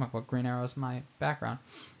 the comic book. Green Arrow is my background.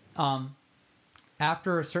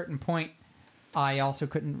 After a certain point, I also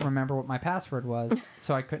couldn't remember what my password was,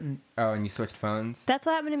 so I couldn't. Oh, and you switched phones. That's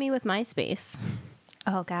what happened to me with MySpace.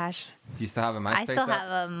 Oh gosh. Do you still have a MySpace? I still up?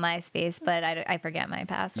 have a MySpace, but I forget my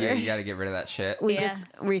password. Yeah, you got to get rid of that shit. We Yeah. just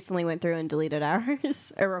recently went through and deleted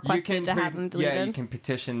ours, or requested to have them deleted. Yeah, you can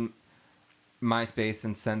petition MySpace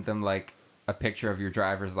and send them like a picture of your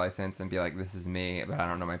driver's license and be like, "This is me, but I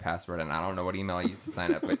don't know my password and I don't know what email I used to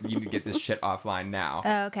sign up, but you need to get this shit offline now."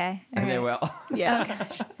 Oh, okay. And they Alright. will. Yeah. Oh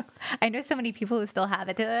gosh. I know so many people who still have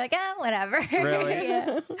it. They're like, whatever. Really?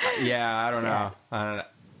 Yeah. Yeah, I don't know. I don't know.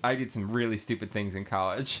 I did some really stupid things in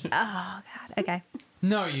college. Oh god. Okay.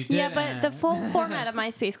 No, you didn't. Yeah, but the full format of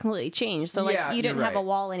MySpace completely changed. So, like, Yeah, you didn't you're have a right.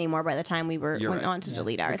 wall anymore by the time we went You're right. on to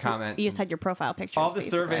delete ours. comments You just and- had your profile pictures. All the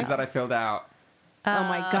basically. surveys that I filled out. Oh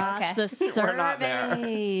my gosh, okay. the We're not there.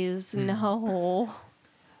 surveys. No,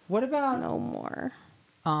 what about no more.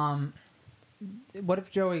 what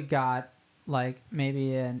if Joey got like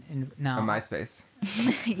maybe A MySpace.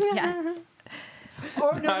 Yes.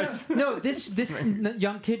 Oh no! This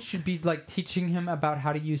young kid should be like teaching him about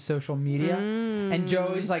how to use social media, and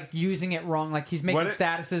Joey's like using it wrong. Like he's making What it-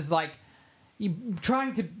 statuses like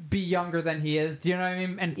trying to be younger than he is. Do you know what I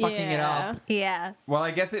mean? And fucking it up. Yeah. Well,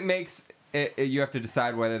 I guess it makes you have to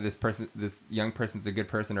decide whether this young person's a good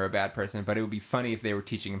person or a bad person. But it would be funny if they were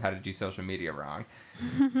teaching him how to do social media wrong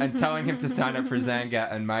and telling him to sign up for Zanga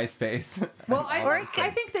and MySpace. Well, and all that I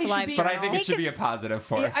stuff. think they should be. But I think They it should could- be a positive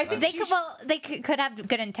force. Yeah, I think They could have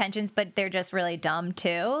good intentions, but they're just really dumb too.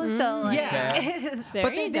 So like, Yeah. There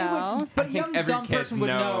but you they go. would. But I a think young every dumb kid person would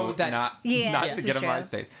know that. not Yeah, to this get a is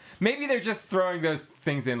true. MySpace. Maybe they're just throwing those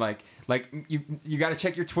things in like you got to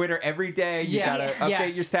check your Twitter every day. You Yes, got to update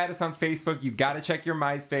yes. your status on Facebook. You got to check your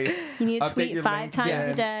MySpace. You need to update tweet your 5 times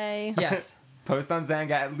Yes. a day. Yes. Post on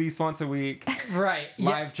Zanga at least once a week. Right.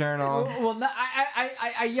 Live journal. Well, no,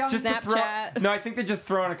 I young. Just to throw. Snapchat. No, I think they're just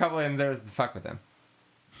throwing a couple in there to fuck with them.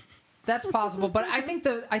 That's possible, but I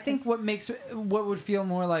think what would feel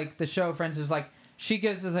more like the show, for instance, like she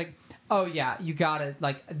gives us like, oh yeah, you got it.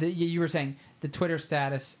 Like you were saying the Twitter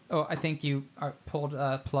status. Oh, I think you pulled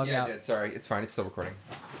a plug out. did. Sorry, it's fine. It's still recording.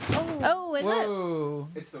 Oh, is it? Whoa.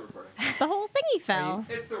 It's still recording. The whole thingy fell.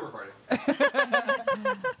 It's still recording.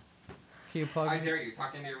 Can you plug? I dare you.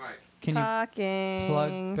 Talk into your mic. Can you Talking.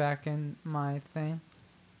 plug back in my thing,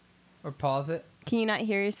 or pause it? Can you not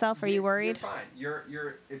hear yourself? Are you worried? You're fine.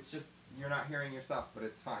 You're. It's just you're not hearing yourself, but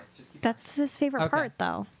it's fine. Just keep. That's his favorite Okay. part,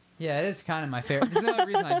 though. Yeah, it is kind of my favorite. This is the only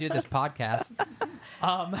reason I do this podcast.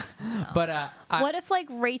 But What if like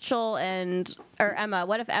Rachel or Emma?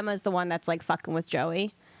 What if Emma's the one that's like fucking with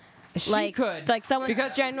Joey? she Like could like someone's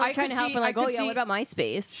because genuinely I trying could to help see- and I like, could oh yeah, see- what about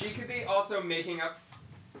MySpace? She could be also making up.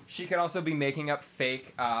 She could also be making up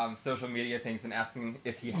fake social media things and asking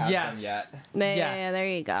if he has Yes. them yet. Yeah, Yes. there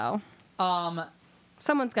you go. Um,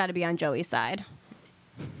 Someone's got to be on Joey's side.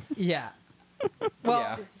 yeah. Well,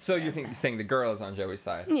 yeah. So you're saying the girl is on Joey's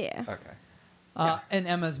side? Yeah, Okay. and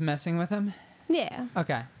Emma's messing with him. yeah.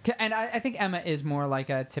 Okay, and I think Emma is more like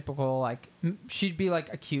a typical like she'd be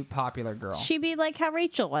like a cute popular girl. She'd be like how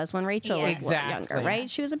Rachel was when Rachel Yeah. was Exactly. younger, right?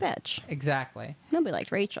 She was a bitch. Exactly. Nobody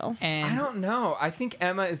liked Rachel. And I don't know. I think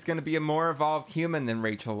Emma is going to be a more evolved human than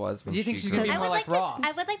Rachel was when Do you think she she's grew gonna be up. more like Ross?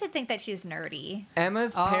 I would like to think that she's nerdy.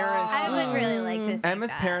 Emma's Oh. parents. I would really like to think Emma's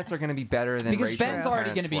that. parents are going to be better than Because Rachel's Ben's already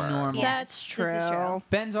parents gonna be were. normal. Yeah. That's this true. is true.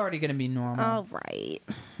 Ben's already gonna be normal. All right.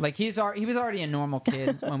 Like he was already a normal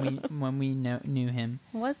kid when we knew him.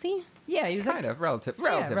 Was he? Yeah, he was Kind of relatively.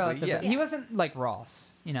 Yeah. He wasn't like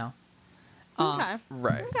Ross, you know. Okay.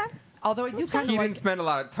 Right. Okay. Although I do kind He of like. didn't spend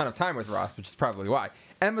a ton of time with Ross, which is probably why.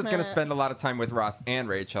 Emma's going to Meh. spend a lot of time with Ross and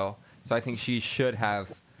Rachel, so I think she should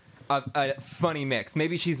have a funny mix.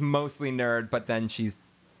 Maybe she's mostly nerd, but then she's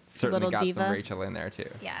certainly Little got diva. some Rachel in there too.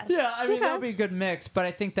 Yeah. Yeah, I mean Okay. that would be a good mix. But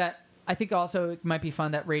I think also it might be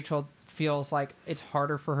fun that Rachel feels like it's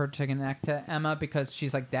harder for her to connect to Emma because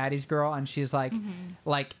she's like daddy's girl and she's like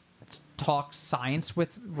talks science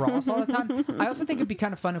with Ross all the time. I also think it'd be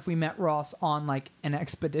kind of fun if we met Ross on like an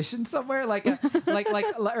expedition somewhere, like a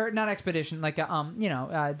or not expedition, like a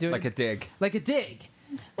doing Like a dig. like a dig.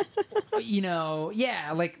 You know,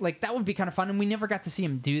 yeah, like that would be kind of fun, and we never got to see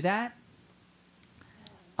him do that.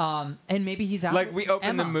 And maybe he's out. Like we with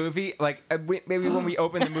open the Emma. movie, like maybe when we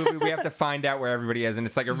open the movie, we have to find out where everybody is, and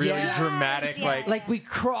it's like a really Yes. dramatic, Yeah. Like we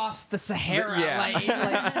cross the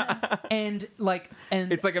Sahara, and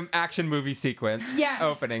it's like an action movie sequence Yes.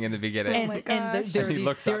 opening in the beginning. and my and gosh. there are He these,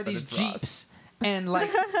 looks there up are and these it's Ross. jeeps. And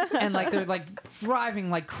like they're like driving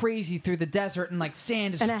like crazy through the desert, and like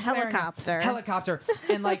sand is And a flaring up. helicopter.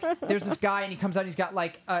 And like there's this guy, and he comes out, and he's got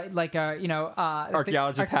like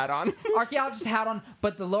Archaeologist hat on. archaeologist hat on,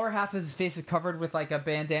 but the lower half of his face is covered with like a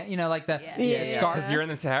bandana, like the Yeah. scarf. Because you're in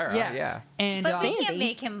the Sahara. Yeah. And But we Sandy. can't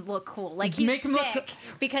make him look cool. Like he's Make him look sick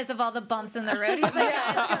because of all the bumps in the road. He's like,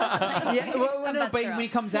 yeah, well, I'm no, about but to when he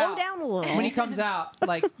throw comes Slow out, down a little. when he comes out,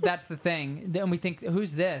 like that's the thing. Then we think,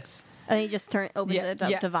 who's this? And he just opens it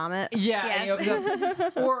up to vomit. Yeah, Yes. and he opens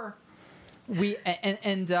up- or we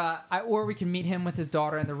or we can meet him with his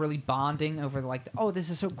daughter, and they're really bonding over like, oh, this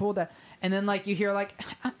is so cool that, and then like you hear like,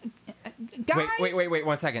 guys, Wait,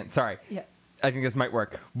 1 second. Sorry. Yeah. I think this might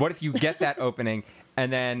work. What if you get that opening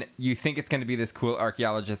and then you think it's going to be this cool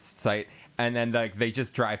archaeologist site, and then like they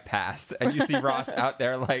just drive past and you see Ross out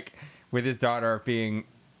there like with his daughter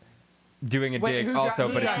doing a Wait, dig who also,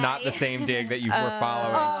 dri- but who it's dri- not the same dig that you were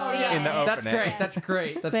following Oh yeah, in the opening. that's great. That's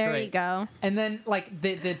great. That's There great. you go. And then like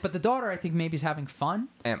but the daughter, I think maybe is having fun.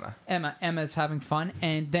 Emma. Emma's having fun,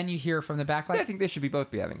 and then you hear from the back like, I think they should be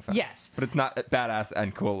both be having fun. yes. But it's not badass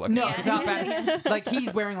and cool looking. No, Yeah. it's not bad. Like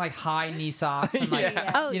he's wearing like high knee socks and like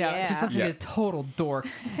Yeah. Oh, it just looks Yeah. like a total dork.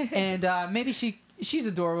 And maybe she's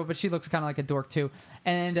adorable, but she looks kind of like a dork too.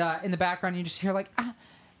 And in the background, you just hear like,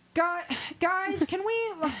 guys, can we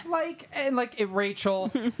like, and like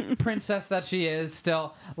Rachel, princess that she is,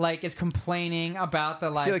 still like is complaining about the I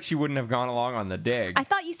like. feel like she wouldn't have gone along on the dig. I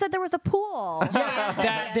thought you said there was a pool.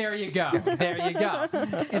 Yeah, there you go. There you go.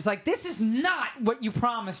 It's like, this is not what you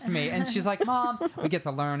promised me. And she's like, Mom, we get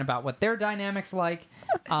to learn about what their dynamics like.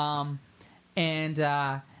 And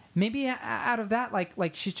maybe out of that,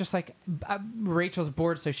 like she's just like, Rachel's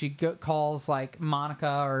bored, so she calls like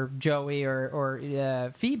Monica or Joey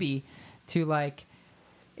or Phoebe to like,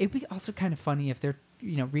 it'd be also kind of funny if they're,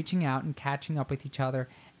 reaching out and catching up with each other.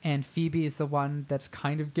 And Phoebe is the one that's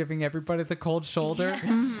kind of giving everybody the cold shoulder.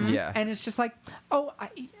 Yeah. And it's just like, oh,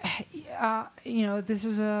 this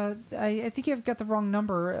is I think you've got the wrong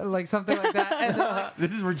number, like something like that. And then, like,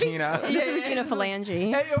 This is Regina. This is Regina it's like-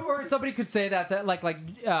 Phalange. or somebody could say that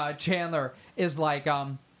like Chandler is like,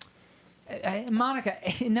 Monica,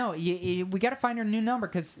 no, we got to find her new number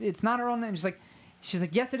because it's not her own. And she's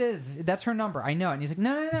like, yes, it is. That's her number. I know. And he's like,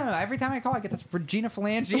 no. Every time I call, I get this Regina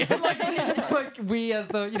Phalange. like we as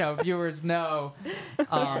the viewers know.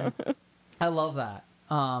 I love that.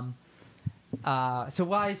 So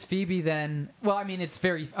why is Phoebe then? Well, I mean, it's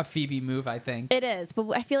very a Phoebe move, I think. It is, but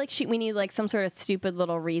I feel like we need like some sort of stupid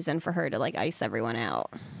little reason for her to like ice everyone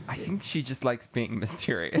out. I think she just likes being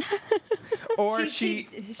mysterious. Or she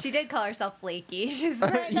did call herself flaky. She's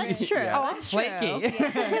like, That's true. Yeah. Oh, I'm That's flaky.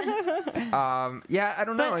 yeah, I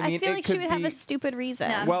don't know. But I mean, feel it like could she would be. have a stupid reason.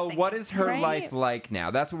 No. Well, what is her Right? life like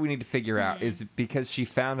now? That's what we need to figure out. Is it because she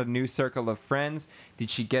found a new circle of friends? Did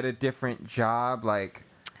she get a different job? Like,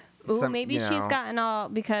 Ooh, maybe she's know. gotten all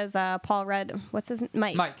because Paul Rudd. What's his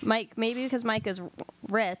Mike? Mike. Maybe because Mike is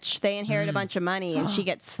rich, they inherit a bunch of money, and she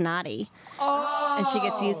gets snotty, and she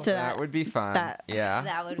gets used to That would be fun. that- Yeah.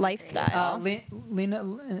 that would be lifestyle. Lean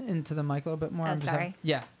into the mic a little bit more. Oh, I'm just sorry.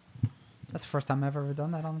 yeah. That's the first time I've ever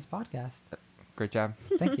done that on this podcast. Great job.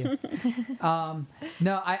 Thank you.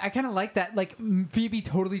 No, I kind of like that. Like Phoebe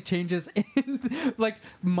totally changes. Like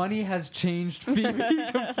money has changed Phoebe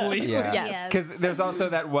completely. Yeah. Yes. Because there's also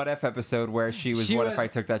that What If episode where she was, She what was- if I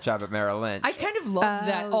took that job at Merrill Lynch? I kind of love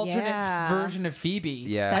that Oh, alternate yeah. version of Phoebe.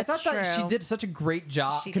 Yeah. I That's thought that she true. did such a great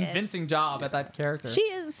job, She did. convincing job at that character. She's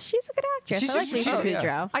a good actress. She's- I like she's- Lisa yeah.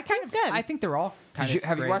 Kudrow. I kind of, good. I think they're all kind Did you, of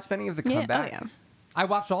have you great. watched any of the Yeah, comeback? oh yeah. I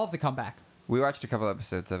watched all of the comeback. We watched a couple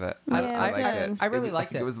episodes of it. Yeah, I liked I it. did. I really I liked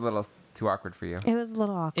think it. it was a little too awkward for you. It was a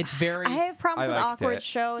little awkward. It's very. I have problems I with liked awkward it.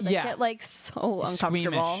 shows. Yeah. I get like so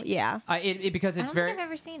uncomfortable. Squeamish. Yeah. Because I it's don't very. think I've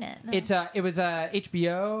ever seen it. No. It was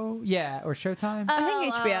HBO, yeah, or Showtime. I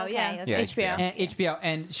think HBO, okay, yeah. Yeah, HBO. And HBO,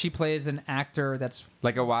 and she plays an actor that's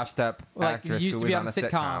Like a washed-up like actress used who to was be on a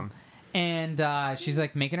sitcom. and she's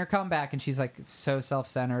like making her comeback, and she's like so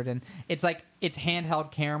self-centered, and it's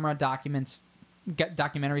handheld camera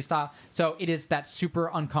documentary style, so it is that super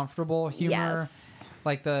uncomfortable humor, Yes.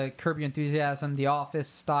 like the Curb Your Enthusiasm, The Office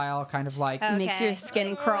style, kind of like. Okay. Makes your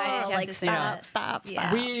skin I crawl. have Like to see stop, that. stop, Yeah.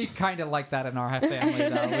 stop. We kind of like that in our family,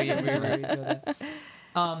 though. We really do that.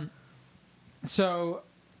 So,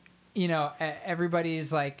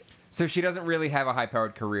 everybody's like, So she doesn't really have a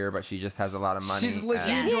high-powered career, but she just has a lot of money. She and-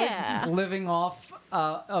 enjoys Yeah. living off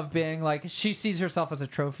of being like, she sees herself as a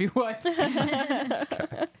trophy wife.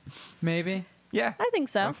 Maybe. Yeah, I think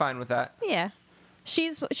so. I'm fine with that. Yeah.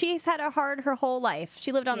 She's had it hard her whole life.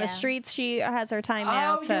 She lived on the Yeah. streets. She has her time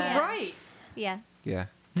now Oh, to, you're right. Yeah. Yeah.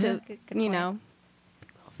 to Good you point. know,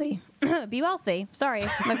 be wealthy. Be wealthy. Sorry,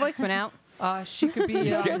 my voice went out. She could be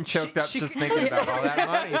You're getting choked up just thinking about all that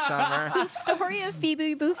money, Summer. The story of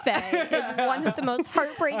Phoebe Buffet is one of the most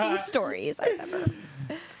heartbreaking stories I've ever.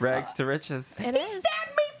 Rags to riches. It is.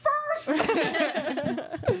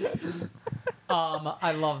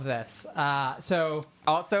 I love this. So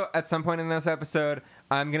Also, at some point in this episode,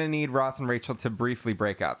 I'm going to need Ross and Rachel to briefly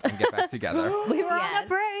break up and get back together. We were on Yes. a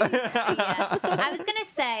break. Yeah. I was gonna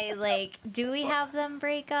say, like, do we have them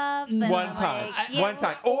break up? And, One time. like, yeah, One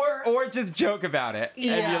time. Or just joke about it. And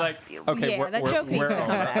Yeah. be like, okay, Yeah, that joke needs we're to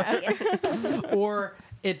come over. back. or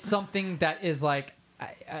it's something that is like,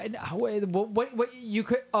 what you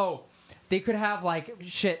could. Oh, they could have like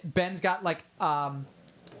shit. Ben's got like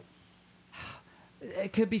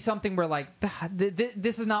It could be something where like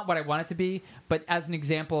this is not what I want it to be, but as an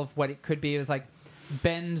example of what it could be, it was like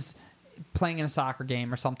Ben's playing in a soccer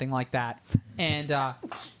game or something like that, and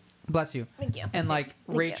bless you. Thank you. And like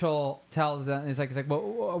Thank Rachel tells them, it's like,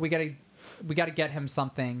 well, we gotta get him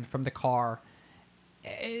something from the car.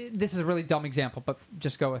 This is a really dumb example, but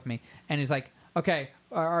just go with me. And he's like, okay,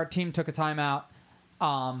 our team took a timeout,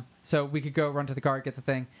 so we could go run to the car, get the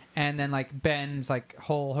thing. And then like Ben's like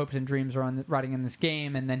whole hopes and dreams are riding in this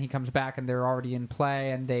game, and then he comes back and they're already in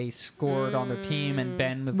play and they scored on their team, and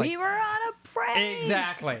Ben was like, We were on a break.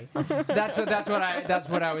 exactly. That's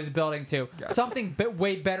what I was building to. Something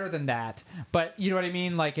way better than that. But you know what I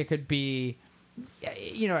mean? Like it could be,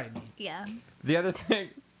 you know what I mean? Yeah. The other thing,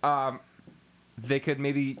 they could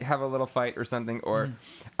maybe have a little fight or something, or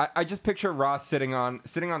I just picture Ross sitting on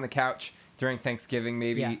the couch during Thanksgiving,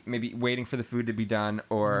 maybe waiting for the food to be done,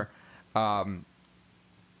 or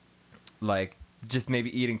like just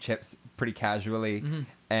maybe eating chips pretty casually,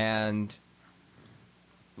 and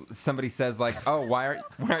somebody says like, "Oh, why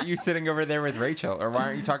aren't you sitting over there with Rachel, or why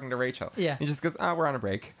aren't you talking to Rachel?" Yeah. He just goes, "Oh, we're on a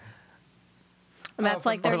break." And that's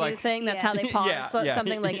like their or new like- thing. That's Yeah. how they pause Yeah.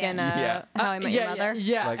 something like in Yeah. How I Met Your Mother.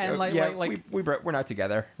 Yeah, Like, and like we're not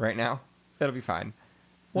together right now. That'll be fine.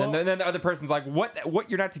 Well- And then the other person's like, "What?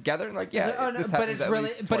 You're not together?" And like, yeah, oh, no, this but happens it's at really,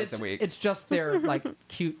 least but twice a week. it's just their like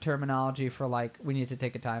cute terminology for like we need to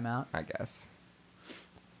take a timeout. I guess.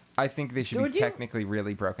 I think they should Would be you- technically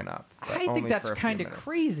really broken up. but I only think that's for a few kind of minutes.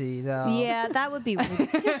 crazy though. Yeah, that would be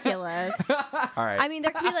ridiculous. All right. I mean,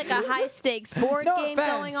 there could be like a high stakes board No game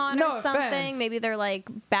offense. going on No or something. offense. Maybe they're like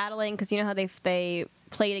battling because you know how they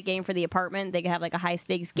played a game for the apartment. They could have like a high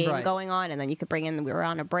stakes game Right. going on, and then you could bring in we were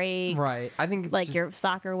on a break, Right. I think it's like just, your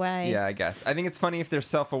soccer way. Yeah, I guess. I think it's funny if they're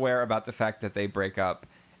self-aware about the fact that they break up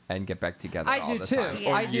and get back together. I all do the too. time,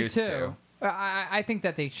 or I do used too. to. I think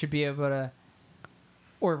that they should be able to.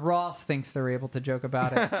 Or Ross thinks they're able to joke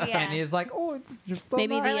about it, Yeah. and he's like, "Oh, it's just so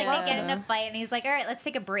Maybe nice." Or like Yeah. they get in a fight and he's like, all right, let's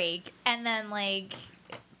take a break. And then like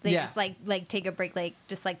they Yeah. just like take a break, like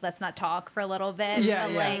just like let's not talk for a little bit. Yeah,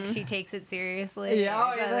 but, yeah. like she takes it seriously. Yeah,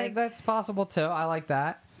 oh, So, yeah, like, that's possible too. I like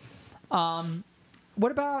that.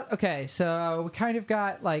 What about okay? So we kind of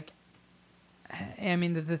got like, I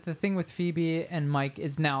mean, the thing with Phoebe and Mike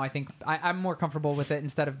is now I think I'm more comfortable with it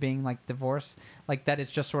instead of being like divorce. Like that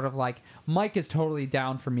it's just sort of like Mike is totally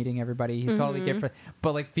down for meeting everybody. He's totally good for,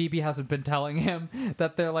 but like Phoebe hasn't been telling him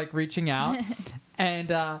that they're like reaching out,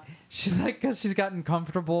 and she's like because she's gotten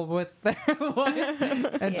comfortable with their life,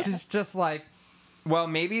 and Yeah. she's just like. Well,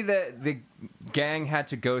 maybe the gang had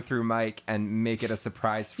to go through Mike and make it a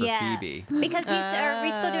surprise for yeah. Phoebe. Because are we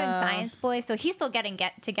still doing Science Boy? So he's still getting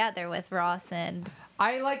together with Ross and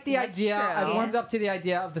I like the That's idea. true. I warmed up to the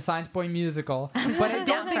idea of the Science Boy musical, but I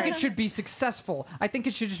don't think it should be successful. I think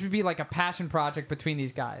it should just be like a passion project between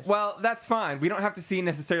these guys. Well, that's fine. We don't have to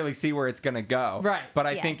necessarily see where it's gonna go. Right. But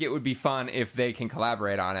I Yeah. think it would be fun if they can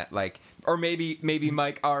collaborate on it. Like, or maybe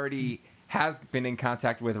Mike already has been in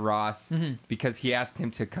contact with Ross because he asked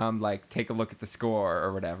him to come like take a look at the score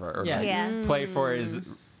or whatever, or Yeah. like, Yeah. play for his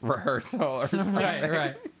rehearsal or something.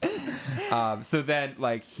 right. So then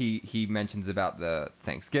like he mentions about the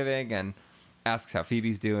Thanksgiving and asks how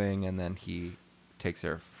Phoebe's doing, and then he takes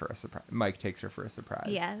her for a surprise. Mike takes her for a surprise.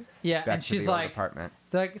 yes. Yeah, Back and to she's the old like, apartment.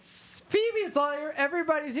 Phoebe, it's all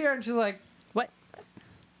everybody's here, and she's like, What?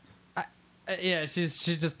 yeah, she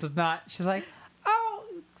just does not. She's like, oh,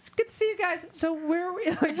 it's good to see you guys. So where are we?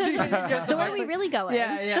 Like, she gets So where are like, we really going?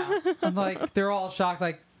 Yeah. I'm like, they're all shocked,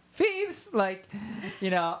 like, Phoebes, like,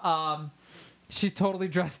 she's totally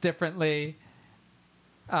dressed differently.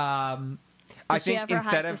 I Does she think have her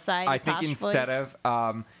instead high of society I think posh instead voice?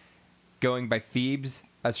 of going by Phoebes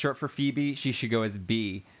as short for Phoebe, she should go as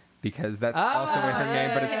B because that's also in her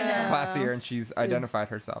name, but it's yeah. classier and she's identified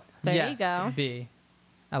herself. There yes, you go. B.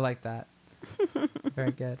 I like that.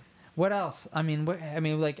 Very good. What else? I mean, we're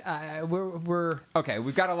Okay,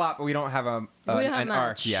 we've got a lot, but we don't have We don't have an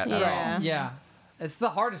arc much. yet at Yeah. all. yeah. It's the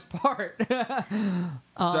hardest part.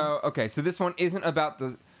 So this one isn't about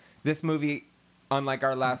this movie, unlike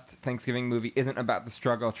our last Thanksgiving movie, isn't about the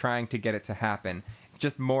struggle trying to get it to happen. It's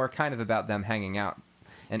just more kind of about them hanging out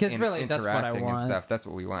and 'Cause really, interacting that's what I and want. stuff. That's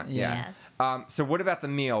what we want. Yeah. Yeah. Yes. So what about the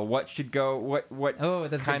meal? What should go? What Oh,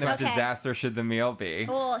 that's a kind good of question. Okay. disaster should the meal be?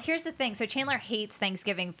 Well, here's the thing. So Chandler hates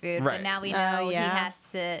Thanksgiving food, Right. but now we Oh, know yeah. he has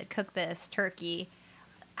to cook this turkey.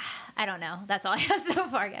 I don't know. That's all I have so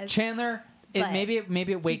far, guys. Chandler, But maybe it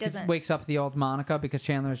doesn't- wakes up the old Monica because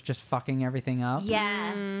Chandler's just fucking everything up.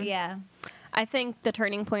 Yeah, Mm. yeah. I think the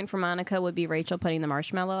turning point for Monica would be Rachel putting the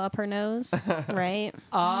marshmallow up her nose, right?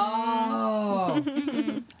 Oh,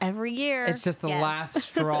 Every year. it's just the Yes. last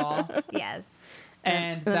straw, Yes.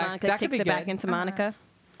 and then that Monica could kicks be it good. back into Monica.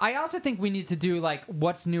 I also think we need to do like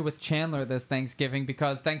what's new with Chandler this Thanksgiving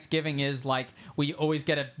because Thanksgiving is like we always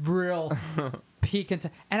get a real peek into.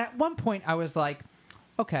 And at one point, I was like,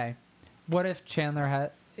 okay, what if Chandler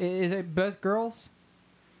had? Is it both girls?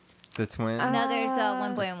 The twins. No, there's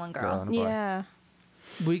one boy and one Girl girl. and a boy. Yeah.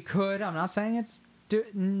 We could. I'm not saying it's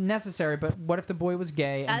necessary, but what if the boy was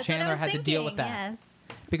gay and That's what I Chandler was had to deal with thinking, that?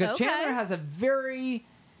 Yes. Because Okay. Chandler has a very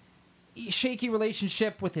shaky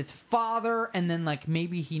relationship with his father, and then like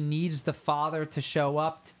maybe he needs the father to show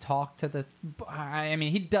up to talk to the. I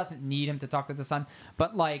mean, he doesn't need him to talk to the son,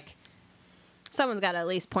 but like Someone's got to at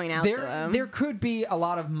least point out to him. there could be a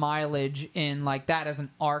lot of mileage in like that as an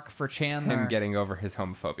arc for Chandler. Him getting over his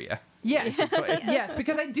homophobia. Yes, Basically. yes,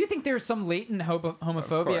 because I do think there's some latent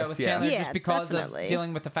homophobia course, with yeah. Chandler Yeah, just because definitely. of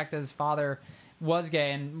dealing with the fact that his father was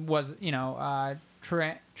gay and was,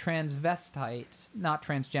 transvestite, not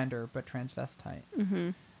transgender, but transvestite,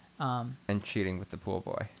 And cheating with the pool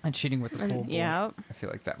boy. and cheating with the pool boy. Yeah. I feel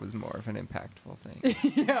like that was more of an impactful thing.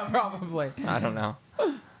 yeah, probably. I don't know.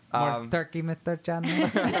 More turkey, Mr.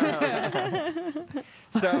 Chandler.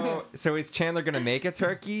 So is Chandler gonna make a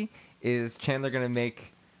turkey? Is Chandler gonna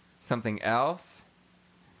make something else?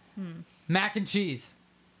 Mac and cheese.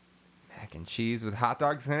 Mac and cheese with hot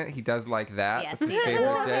dogs in it. He does like that. Yes, That's his he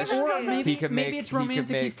favorite does. dish. Or maybe He could maybe make- it's he could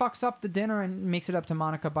romantic. He make- fucks up the dinner and makes it up to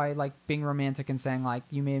Monica by like being romantic and saying like,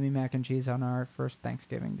 "You made me mac and cheese on our first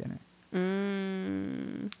Thanksgiving dinner."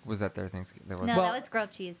 Was that their Thanksgiving? That was No, Well- that was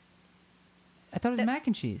grilled cheese. I thought it was The- mac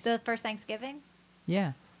and cheese. The first Thanksgiving,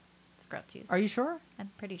 Yeah. it's grilled cheese. Are you sure?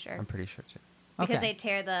 I'm pretty sure. I'm pretty sure too. Because Okay. they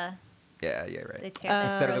tear the Yeah, right.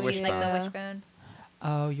 Instead of the grilled cheese, like the wishbone. wishbone.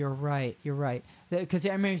 Oh, you're right. You're right. Because I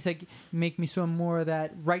remember he's like, "Make me some more of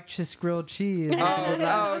that righteous grilled cheese." Oh,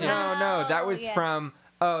 no, Yeah. that was Yeah. from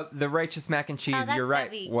the righteous mac and cheese. that's You're right.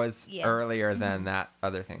 heavy. Was Yeah. earlier than that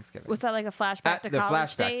other Thanksgiving. Was that like a flashback At to the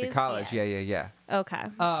college flashback days? to college? Yeah. Yeah. Okay.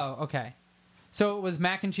 Oh, okay. So it was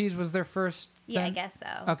mac and cheese was their first. Yeah, I then? guess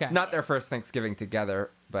so. Okay. Not their first Thanksgiving together,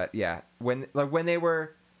 but yeah, when they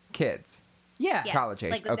were kids. Yeah. Yes, college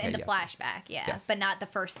age. Like Okay, in the yes, flashback, yeah. Yes. But not the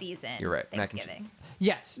first season. You're right. Mac and Thanksgiving. cheese.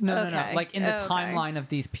 Yes. No. Okay. Like in the Okay. timeline of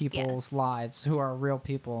these people's lives, who are real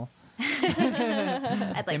people,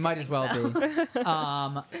 I'd like they to might think as well so.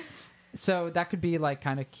 be. So that could be like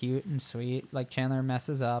kind of cute and sweet. Like Chandler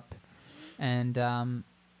messes up, and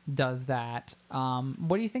does that.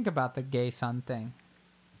 What do you think about the gay son thing?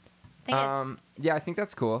 I think it's- Yeah, I think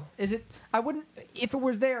that's cool. Is it? I wouldn't. If it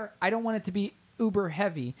was there, I don't want it to be uber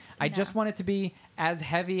heavy. I No. just want it to be as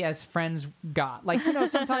heavy as Friends got. Like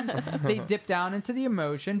sometimes they dip down into the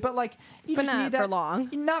emotion, but like you But just not need that for long.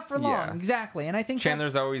 Not for long, Yeah. exactly. And I think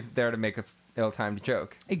Chandler's that's, always there to make a ill-timed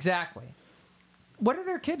joke. exactly. What are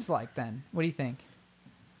their kids like then? What do you think?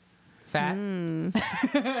 Fat?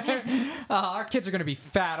 Our kids are going to be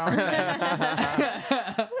fat, aren't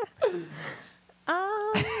they?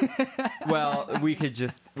 Well, we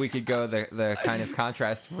could go the kind of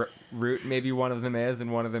contrast route. Maybe one of them is,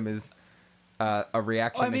 and one of them is a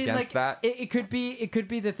reaction against like that. it could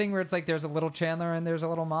be the thing where it's like there's a little Chandler and there's a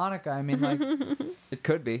little Monica. I mean, like It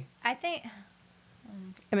could be. I think.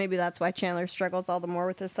 And maybe that's why Chandler struggles all the more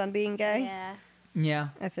with his son being gay. Yeah. yeah,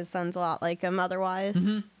 If his son's a lot like him otherwise.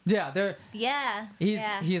 yeah. They're Yeah. he's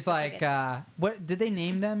yeah. he's That's like good. what did they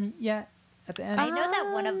name them yet at the end? I know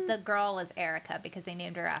that one of the girl was Erica because they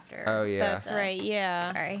named her after. Oh, yeah. That's right,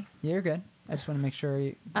 yeah. Sorry. Yeah, you're good. I just want to make sure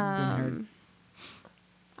you didn't hear.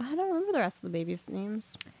 I don't remember the rest of the babies'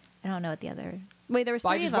 names. I don't know what the other. Wait, there was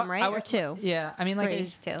I three of just them, wa- right? I Or wa- two? Yeah, I mean, like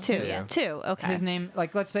There's two. Two. Yeah. Two. Okay. his name,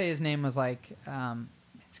 like let's say his name was like,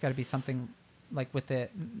 it's got to be something like with the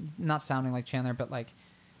not sounding like Chandler, but like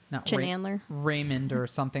not Chandler. Raymond or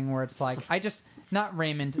something where it's like not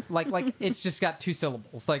Raymond, like it's just got two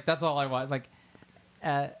syllables. Like that's all I want. Like,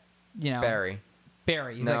 Barry.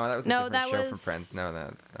 Barry. He's No, like, that was a No, different that show from was- Friends. No,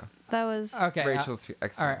 that's no. That was. okay. Rachel's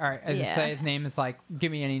ex. all right. I just Yeah. say his name is like,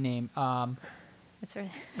 give me any name. It's sort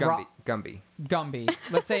of, Gumby. Gumby. Gumby.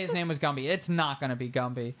 Let's say his name was Gumby. It's not gonna be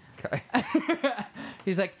Gumby. Okay.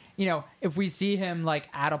 He's like, if we see him like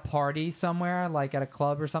at a party somewhere, like at a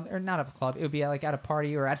club or something, or not at a club, it would be like at a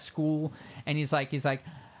party or at school, and he's like,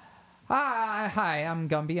 hi, I'm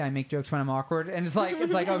Gumby. I make jokes when I'm awkward, and it's like,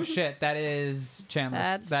 oh shit, that is Chandler.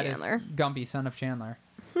 That's That is Chandler. Gumby, son of Chandler.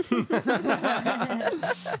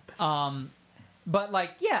 But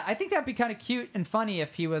like, yeah, I think that'd be kind of cute and funny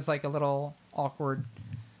if he was like a little awkward,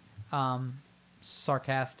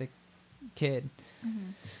 sarcastic kid.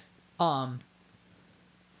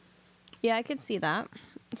 Yeah, I could see that.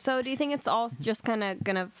 So, do you think it's all just kind of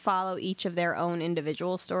going to follow each of their own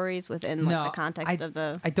individual stories within like, No, the context of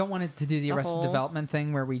the? I don't want it to do the the Arrested whole- Development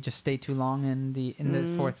thing where we just stay too long in the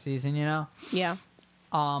fourth season, Yeah.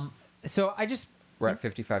 So I just We're at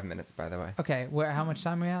 55 minutes, by the way. okay. How much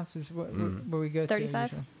time we have? Is where we go?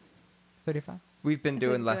 35? 35. We've been I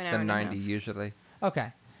doing think less do an hour than and a 90 usually.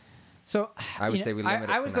 Okay. So I would say we limit it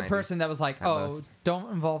I to was the 90 person that was like, at "Oh, most.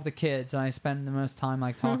 don't involve the kids," and I spend the most time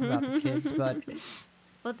like talking about the kids. But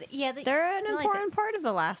well, yeah, They're an I like important part of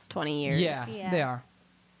the last 20 years. yeah, Yeah. they are.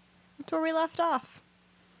 That's where we left off.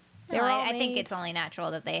 They No, were all I think made- it's only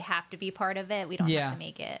natural that they have to be part of it. We don't Yeah. have to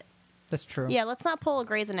make it. That's true. Yeah, let's not pull a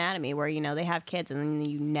Grey's Anatomy where, they have kids and then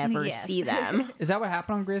you never Yes. see them. Is that what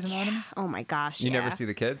happened on Grey's Anatomy? Oh my gosh. You yeah. never see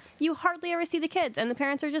the kids? You hardly ever see the kids, and the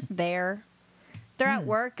parents are just there. They're at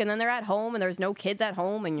work, and then they're at home, and there's no kids at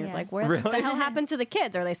home, and you're Yeah. like, where Really? the hell happened to the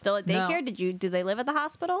kids? Are they still at No. daycare? Do they live at the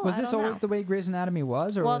hospital? Was I this don't always know. the way Grey's Anatomy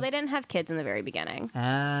was? Or Well, was... they didn't have kids in the very beginning, Ah.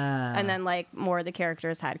 and then like more of the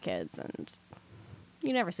characters had kids, and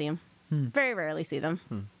you never see them. Very rarely see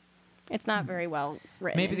them. It's not very well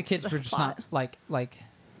written. maybe the kids were just plot. not like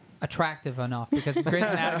attractive enough because Grey's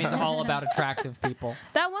Anatomy is all about attractive people.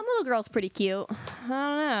 That one little girl's pretty cute. I don't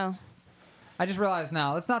know. I just realized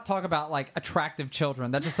now. Let's not talk about like attractive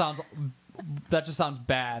children. That just sounds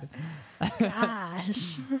bad.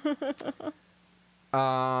 Gosh.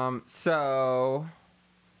 So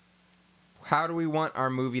how do we want our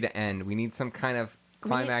movie to end? We need some kind of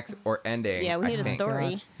climax or ending. Yeah, we I need a think. story.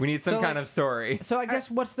 God. We need some So, kind like- of story. So I guess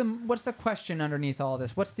what's the question underneath all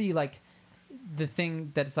this? What's the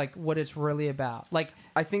thing that's like what it's really about? Like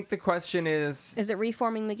I think the question is Is it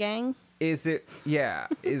reforming the gang? is it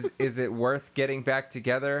is it worth getting back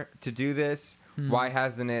together to do this? Why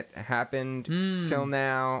hasn't it happened till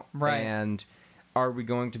now? Right. And are we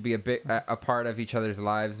going to be a part of each other's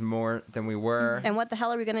lives more than we were? And what the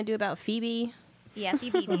hell are we going to do about Phoebe? Yeah,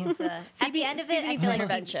 Phoebe needs at the end of it, I needs feel like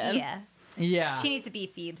intervention. yeah, she needs to be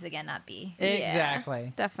Phoebes again, not B. exactly. Yeah,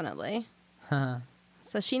 definitely. Huh.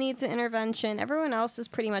 So she needs an intervention. Everyone else is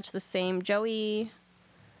pretty much the same. Joey.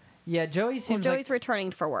 Yeah, Joey seems Joey's like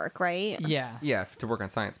returning for work, right? yeah. Yeah, to work on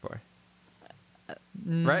Science Boy.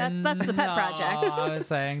 Mm, Right? That's the pet no, project. I was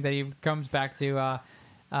saying that he comes back to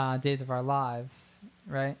Days of Our Lives,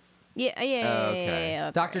 right? Yeah. Okay.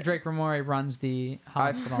 That's Dr. right. Drake Ramori runs the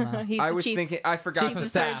hospital now. He's I the was chief- thinking. I forgot. Chief of that-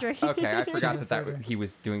 staff. surgery. Okay, I Chief forgot of that surgery. he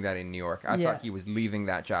was doing that in New York. I Yeah. thought he was leaving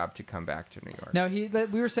that job to come back to New York. No,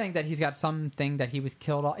 we were saying that he's got something that he was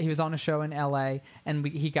killed off. He was on a show in L.A. and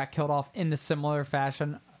he got killed off in the similar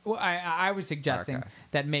fashion. Well, I was suggesting Okay.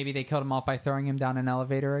 that maybe they killed him off by throwing him down an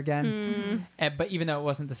elevator again. But even though it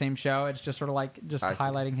wasn't the same show, it's just sort of like just I see.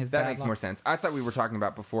 highlighting his That bad makes luck. more sense. I thought we were talking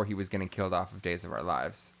about before he was getting killed off of Days of Our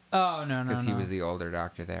Lives Oh, no. because he was the older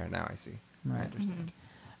doctor there. Now I see. I Right. understand.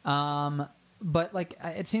 But like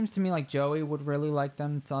it seems to me like Joey would really like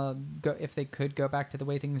them to go if they could go back to the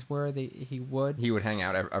way things were. He would. He would hang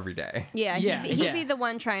out every day. Yeah, Yeah, he'd yeah. be the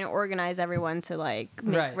one trying to organize everyone to like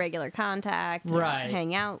make Right. regular contact, and Right.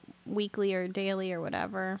 hang out weekly or daily or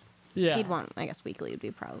whatever. Yeah. He'd want, I guess, weekly would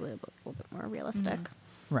be probably a little bit more realistic.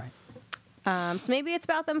 Right. So maybe it's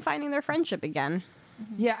about them finding their friendship again.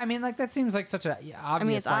 Yeah, I mean, like that seems like such a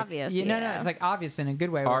obvious. it's like- obvious, No, yeah. it's like obvious in a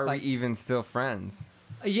good way. where Are it's we like, even still friends?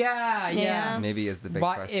 Yeah. Yeah. Maybe is the big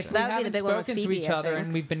Why, question. if we That would be the haven't big one with spoken to Phoebe, each I other think.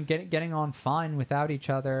 and we've been getting on fine without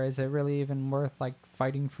each other, is it really even worth like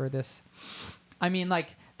fighting for this? I mean,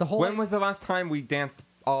 like the whole. When was the last time we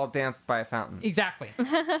all danced by a fountain? exactly?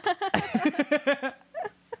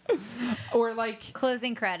 Or like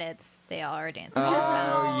Closing credits. they all are dancing.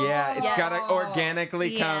 Oh, yeah. It's Yes. got to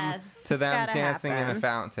organically come Yes. to them gotta dancing in a happen.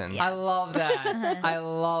 fountain. Yeah. I love that. I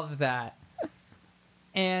love that.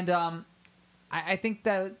 And I think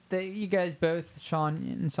that you guys both, Sean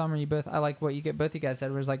and Summer, I like what both you guys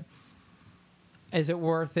said was like, is it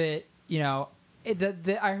worth it? You know,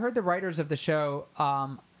 I heard the writers of the show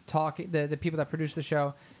the people that produced the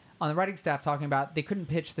show on the writing staff talking about they couldn't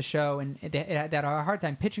pitch the show and they had a hard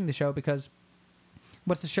time pitching the show because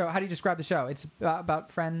what's the show? How do you describe the show? It's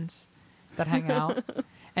about friends that hang out.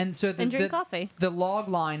 And so And drink coffee. The log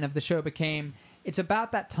line of the show became, it's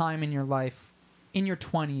about that time in your life, in your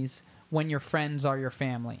 20s, when your friends are your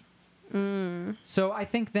family. So I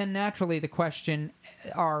think then naturally the question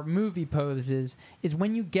our movie poses is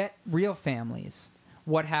when you get real families,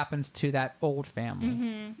 what happens to that old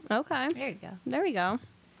family? Okay. There you go. There we go.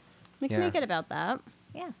 We can Yeah. make it about that.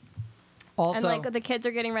 Yeah. Also, And like the kids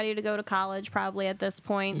are getting ready to go to college probably at this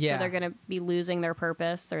point, Yeah. so they're going to be losing their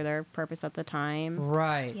purpose or their purpose at the time.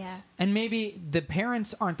 right. Yeah. And maybe the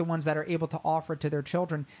parents aren't the ones that are able to offer to their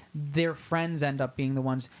children. Their friends end up being the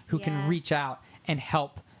ones who can Yeah. reach out and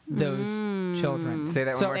help those children. Say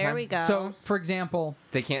that one So- more time. There we go. So, for example,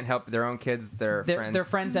 They can't help their own kids, their friends. their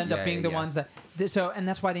friends end up Yeah, being the yeah. ones that and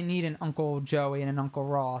that's why they need an Uncle Joey and an Uncle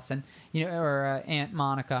Ross and or Aunt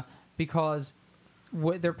Monica because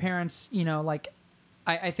their parents, like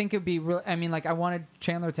I think it'd be real. I mean, like I wanted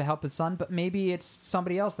Chandler to help his son, but maybe it's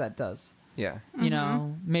somebody else that does. Yeah. You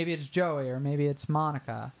know, maybe it's Joey or maybe it's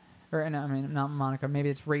Monica. Or no, I mean, not Monica. Maybe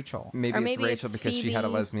it's Rachel. Maybe Or it's maybe Rachel it's because she had a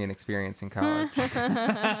Phoebe. lesbian experience in college.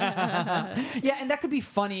 Yeah, and that could be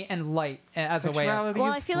funny and light as a way. Sexuality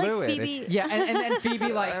Well, is I feel like fluid. Phoebe- It's- Yeah, and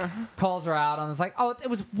Phoebe like calls her out and it's like, oh, it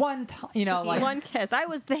was one time, like One kiss. I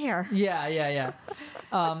was there. yeah.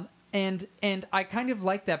 And I kind of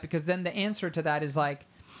like that because then the answer to that is like,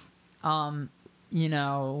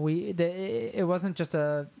 it wasn't just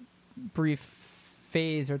a brief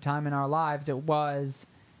phase or time in our lives. It was,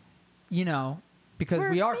 because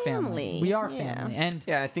We're we are family. family. We are Yeah. family. And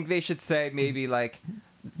Yeah, I think they should say maybe like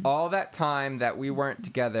all that time that we weren't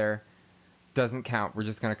together doesn't count. We're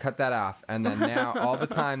just gonna cut that off, and then now all the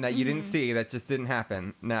time that you didn't see that just didn't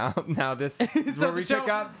happen. Now this is So where we the show- pick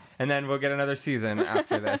up, and then we'll get another season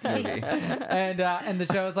after this movie. and the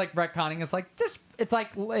show is like retconning. It's like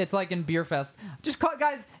it's like in Beer Fest.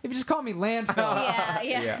 Guys, if you just call me Landfill. Yeah.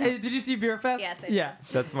 Yeah. Hey, did you see Beer Fest? Yes, I did. Yeah.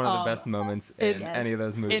 That's one of the best moments in it's- any of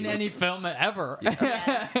those movies. In any film ever.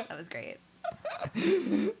 Yeah, that was great.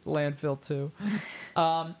 Landfill 2.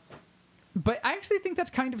 But I actually think that's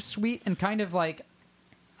kind of sweet and kind of like,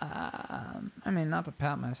 I mean, not to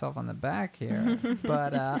pat myself on the back here,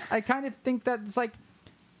 but I kind of think that it's like,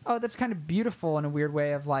 oh, that's kind of beautiful in a weird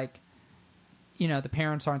way of like, the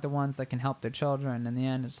parents aren't the ones that can help their children. In the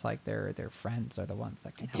end, it's like their friends are the ones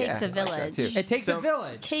that can help. Takes Yeah, a I like that village. too. It takes a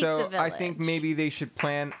village. Takes So a I think village. maybe they should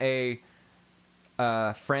plan a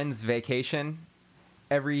friends vacation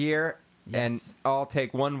every year and Yes. all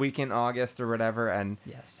take 1 week in August or whatever and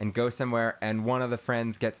Yes. and go somewhere, and one of the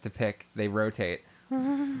friends gets to pick. They rotate.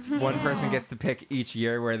 One person gets to pick each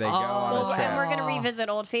year where they go on Well, a trip. and we're going to revisit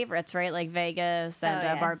old favorites, right? Like Vegas and Oh,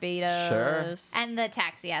 yeah. Barbados. Sure. And the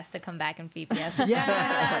taxi has to come back and Phoebe has to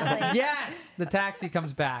Yes, yes. The taxi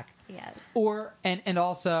comes back. Yes. Or and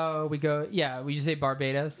also we go. Yeah, we just say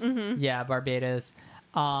Barbados. Yeah, Barbados.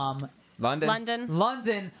 London.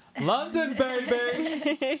 London,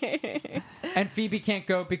 baby. And Phoebe can't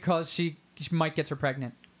go because Mike gets her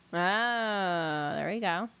pregnant, Oh, there you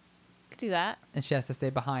go. Could do that. and she has to stay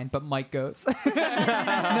behind. But Mike goes.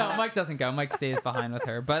 No, Mike doesn't go. Mike stays behind with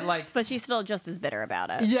her. But like, But she's still just as bitter about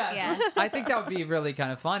it. yes, Yeah. I think that would be really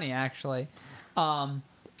kind of funny, actually.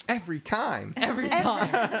 Every time. Every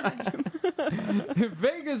time.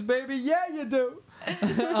 Vegas, baby. Yeah, you do.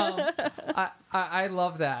 I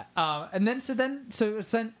love that. And then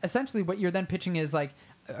essentially what you're then pitching is like,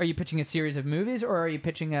 are you pitching a series of movies or are you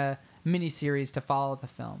pitching a mini series to follow the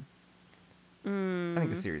film? I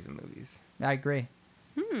think a series of movies. I agree.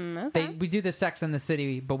 Okay. We do the Sex and the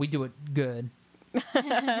City, but we do it good.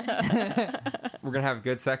 We're gonna have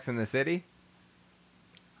good sex in the city.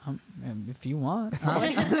 If you want. What are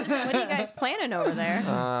you guys planning over there?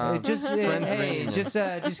 Friends reunion.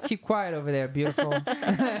 Just keep quiet over there, beautiful.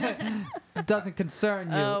 Doesn't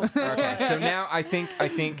concern you. Oh, Okay, so now I think.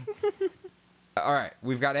 All right,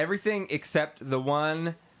 we've got everything except the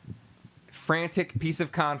one frantic piece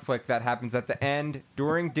of conflict that happens at the end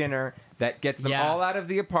during dinner that gets them Yeah. all out of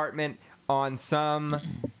the apartment on some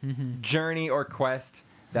journey or quest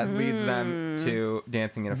that leads them to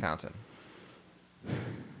dancing in a fountain.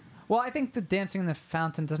 Well, I think the dancing in the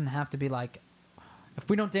fountain doesn't have to be like, if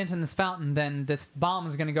we don't dance in this fountain, then this bomb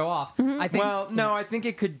is going to go off. I think. Well, no, I think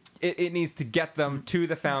it needs to get them to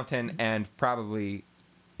the fountain and probably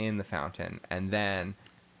in the fountain, and then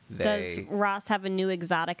Does Ross have a new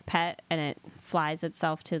exotic pet and it flies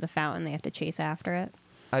itself to the fountain? They have to chase after it.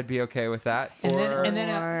 I'd be okay with that. And Or-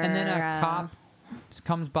 then a cop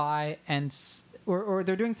comes by or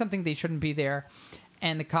they're doing something they shouldn't be there,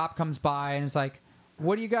 and the cop comes by and is like,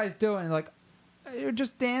 "What are you guys doing?" And like, "You're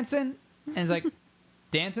just dancing." And it's like,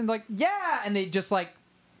 dancing, like, yeah, and they just like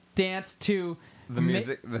dance to the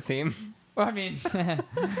music, the theme. Well, I mean,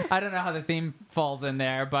 I don't know how the theme falls in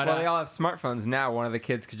there, but Well, they all have smartphones now. One of the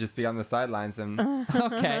kids could just be on the sidelines and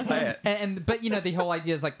okay. play it. And but the whole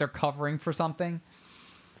idea is like they're covering for something.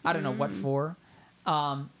 I don't know what for.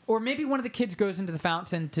 Or maybe one of the kids goes into the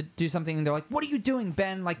fountain to do something, and they're like, "What are you doing,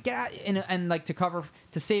 Ben? Like, get out!" And like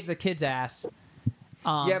to save the kid's ass.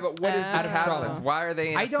 Yeah, but what is the out of catalyst? trouble. Why are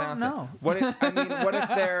they in I a don't fountain? know. What if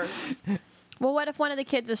they're... Well, what if one of the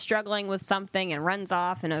kids is struggling with something and runs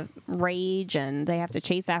off in a rage, and they have to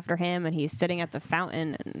chase after him, and he's sitting at the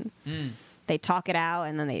fountain, and they talk it out,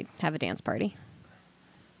 and then they have a dance party?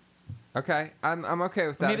 Okay, I'm okay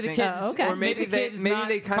with that. Maybe I the think- kids, okay. Or maybe the kid's not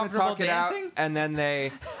they kind of comfortable talk it out, dancing? and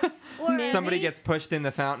then Or somebody gets pushed in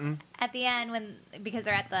the fountain. at the end because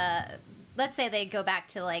they're at the, let's say they go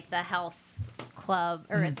back to like the health club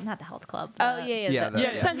or not the health club. Oh, the- yeah.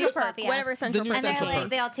 Central New Park, coffee, whatever Central new Park. And they're Central like, Park.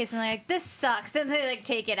 they all taste and they're like, this sucks, and they like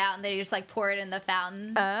take it out and they just like pour it in the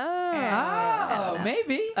fountain. Oh,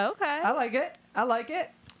 maybe. Okay. I like it.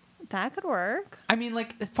 That could work. I mean,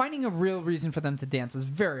 like finding a real reason for them to dance is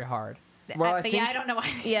very hard. Well, I but think- yeah, I don't know why.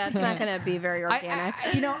 Yeah, it's not going to be very organic.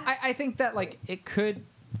 I think that like it could.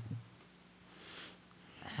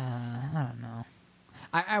 I don't know.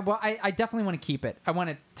 I definitely want to keep it. I want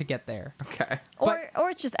it to get there. Okay. or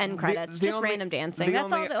it's just end credits, The just only- random dancing. That's all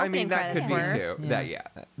the opening I mean, that could credits be were. too.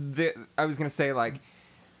 Yeah. I was gonna say like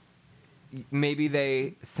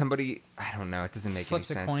maybe somebody I don't know. It doesn't make Flips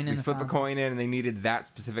a any sense. coin in They the flip a fountain. coin in, and they needed that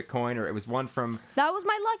specific coin, or it was one from That was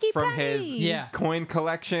my lucky penny. his Yeah. coin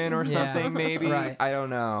collection or Yeah. something. Maybe Right. I don't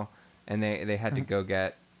know. And they had to go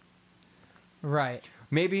get Right.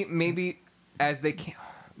 maybe as they came.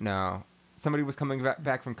 No, somebody was coming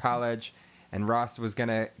back from college, and Ross was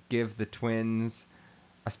gonna give the twins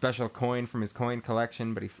a special coin from his coin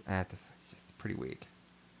collection, but it's just pretty weak.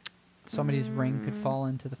 Somebody's ring could fall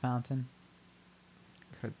into the fountain.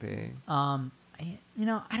 Could be.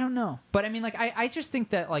 I don't know. But I mean, like, I just think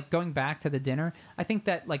that, like, going back to the dinner, I think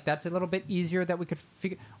that, like, that's a little bit easier that we could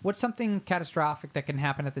figure. What's something catastrophic that can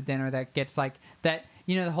happen at the dinner that gets, like, that,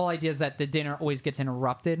 the whole idea is that the dinner always gets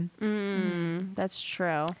interrupted. That's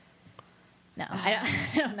true. No,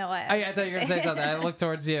 I don't know why. I thought you were going to say something. I looked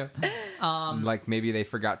towards you. Like maybe they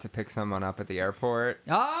forgot to pick someone up at the airport.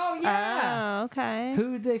 Oh, yeah. Oh, okay.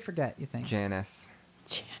 Who'd they forget, you think? Janice.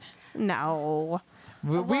 Janice. No.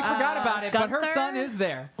 We forgot about it, but her Gunther? son is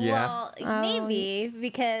there. Yeah. Well, maybe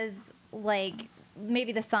because like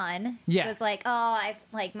maybe the son Yeah. was like, oh,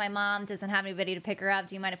 my mom doesn't have anybody to pick her up.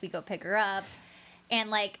 Do you mind if we go pick her up? And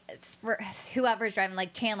like for whoever's driving,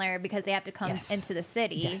 like Chandler, because they have to come Yes. into the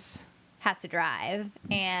city, Yes. has to drive,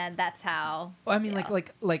 and that's how. I mean,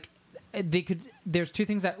 like they could. There's two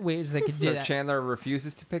ways they could do So that. Chandler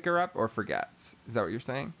refuses to pick her up or forgets. Is that what you're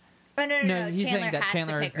saying? Oh, no, No, he's saying that has to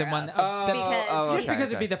Chandler is pick the her one. up. Oh, just okay, because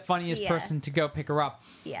it'd be okay. the funniest Yeah. person to go pick her up.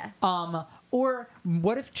 Yeah. Or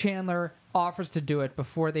what if Chandler offers to do it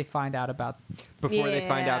before they find out about, Before they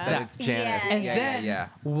find out that Yeah. it's Janice. Yeah. and yeah, then yeah.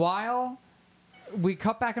 while we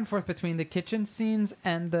cut back and forth between the kitchen scenes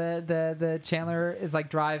and the Chandler is like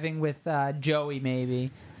driving with Joey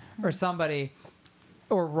maybe or somebody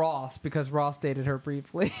or Ross because Ross dated her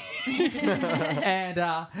briefly,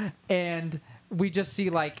 and we just see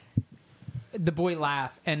like the boy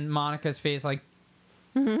laugh and Monica's face like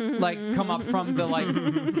come up from the like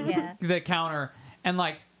Yeah. the counter and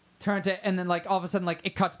like turn to and then like all of a sudden like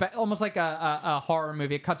it cuts back almost like a horror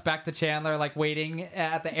movie. It cuts back to Chandler like waiting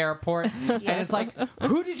at the airport and it's like,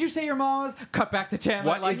 who did you say your mom was? Cut back to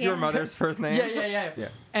Chandler. What like, is your mother's first name? yeah.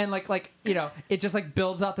 And like it just like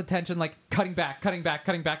builds out the tension, like cutting back, and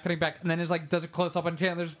then it's like does a close up on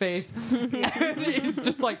Chandler's face. And it's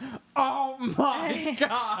just like, oh my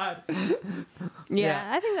god.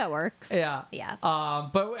 Yeah, I think that works. Yeah. Yeah.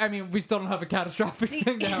 But I mean, we still don't have a catastrophic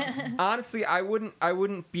thing now. Honestly, I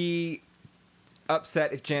wouldn't be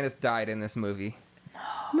upset if Janice died in this movie.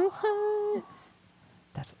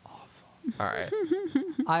 That's awful. All right.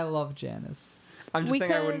 I love Janice. I'm just We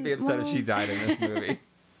saying I wouldn't be could- upset if she died in this movie.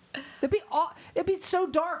 It'd be so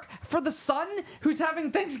dark for the son who's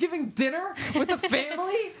having Thanksgiving dinner with the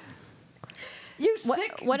family. You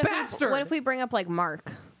sick bastard! What if we bring up like Mark?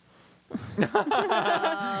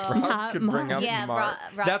 Ross could bring up yeah, Mark.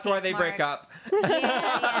 Ross That's why hates they break Mark. up.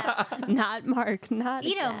 Yeah. Not Mark. Not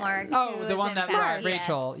You know again. Mark. Oh, who the was one in that Power,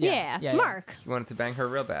 Rachel. Yeah, Yeah, Mark. He wanted to bang her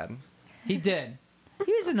real bad. He did.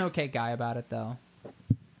 He was an okay guy about it, though.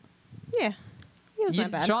 Yeah, he was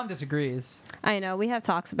not bad. Sean disagrees. I know. We have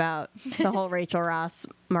talks about the whole Rachel Ross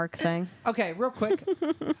Mark thing. Okay, real quick.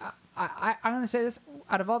 I'm going to say this.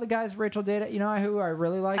 Out of all the guys Rachel dated, you know who I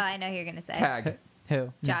really Oh, liked? I know who you're gonna say. Tag.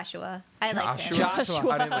 Who? Joshua. I liked him. Joshua.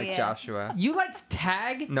 I didn't like Yeah. Joshua. You liked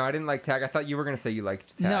Tag? No, I didn't like Tag. I thought you were going to say you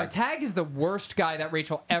liked Tag. No, Tag is the worst guy that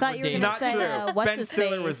Rachel ever Thought you were dated. gonna Not say, true. what's Ben his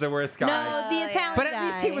Stiller face? was the worst guy. No, the yeah. Italian But at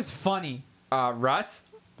least he guy. was funny. Russ?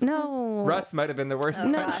 No. Russ might have been the worst.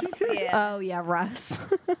 No. Ross, yeah. Oh yeah, Russ.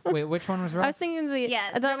 Wait, which one was Ross? I was thinking the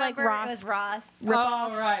Yeah, the like remember Ross. it was Ross.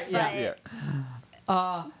 Oh, right. Yeah. But-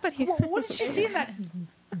 Yeah. But he, What did you see in that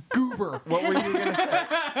goober? What were you gonna say?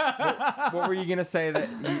 What were you gonna say that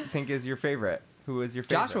you think is your favorite? Who is your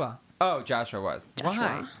favorite? Joshua. Oh, Joshua was.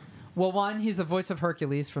 Why? Well, one, he's the voice of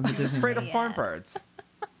Hercules from the He's Disney afraid movie. of farm birds.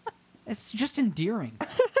 It's just endearing.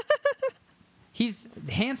 He's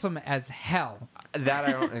handsome as hell. That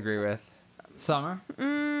I don't agree with. Summer.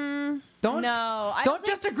 mm, Don't No, I don't don't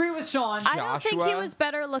just agree with Sean. I don't think he Joshua? was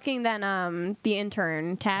better looking than the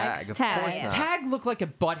intern Tag. Tag, of course Yeah. not. Tag looked like a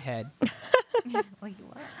butthead. Well, he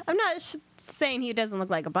was. I'm not saying he doesn't look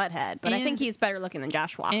like a butthead, but I think And- he's better looking than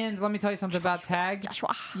Joshua. And let me tell you something about Tag.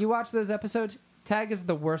 Joshua. You watch those episodes. Tag is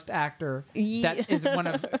the worst actor Yeah. that is one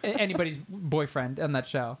of anybody's boyfriend on that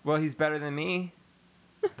show. Well, he's better than me.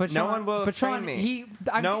 But No Sean, one will but train Sean, me.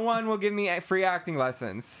 No one will give me free acting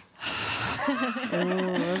lessons.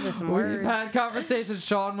 Those are some We've words. had conversations.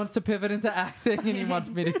 Sean wants to pivot into acting, and he wants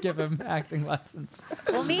me to give him acting lessons.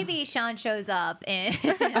 Well, maybe Sean shows up in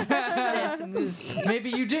this movie. Maybe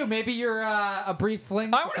you do. Maybe you're a brief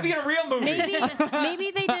fling. I want to be in a real movie.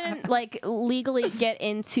 Maybe they didn't like legally get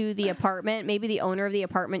into the apartment. Maybe the owner of the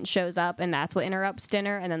apartment shows up and that's what interrupts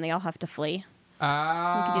dinner, and then they all have to flee. We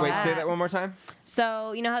could do Wait, that. say that one more time.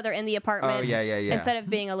 So you know how they're in the apartment? Oh, yeah. Instead of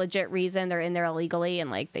being a legit reason, they're in there illegally and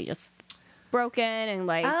like they just broke in and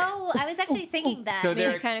like. Oh, I was actually thinking that. So Maybe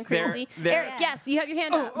they're kind of they're- crazy. they're- Eric, yes, you have your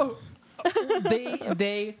hand up.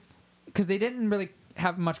 They because they didn't really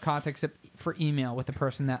have much context for email with the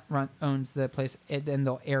person that owns the place and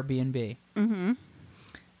the Airbnb. Mm-hmm.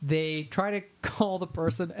 They try to call the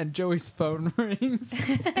person and Joey's phone rings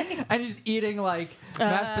and he's eating like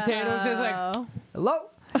mashed potatoes. He's like, Oh. "Hello,"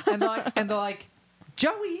 and they're like,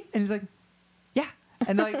 "Joey," and he's like, "Yeah."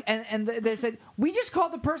 And they're like, and they said, "We just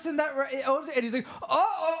called the person that owns it," and he's like,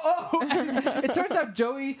 "Oh." It turns out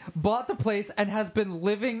Joey bought the place and has been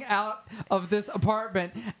living out of this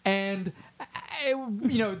apartment, and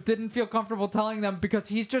didn't feel comfortable telling them because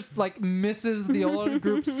he's just like misses the old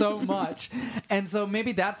group so much, and so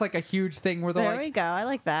maybe that's like a huge thing where they're There like, we go. I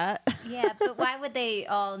like that. Yeah, but why would they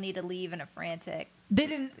all need to leave in a frantic? they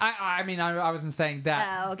didn't. I mean, I wasn't saying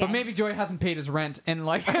that, Oh, okay. but maybe Joey hasn't paid his rent and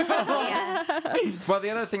like. Yeah. Well, the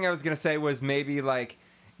other thing I was gonna say was maybe like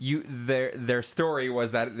their story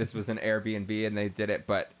was that this was an Airbnb and they did it,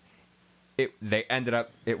 but they ended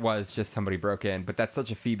up it was just somebody broke in. But that's such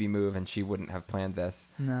a Phoebe move, and she wouldn't have planned this.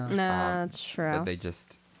 No. No, that's true. That they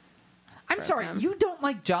just I'm sorry, you don't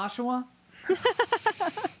like Joshua?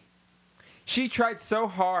 she tried so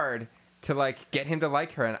hard to like get him to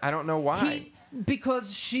like her, and I don't know why.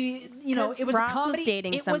 Because she, it 'Cause was a Ross was comedy.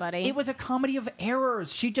 dating somebody. It was a comedy of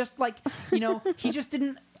errors. She just he just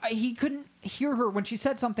didn't. He couldn't hear her when she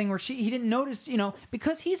said something, or he didn't notice.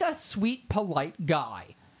 Because he's a sweet, polite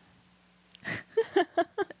guy.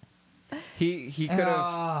 He could have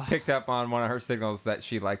Ah. picked up on one of her signals that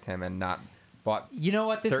she liked him and not bought. You know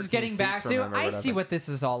what this is 13 getting seats back from to? him or I see whatever. what this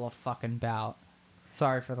is all fucking about.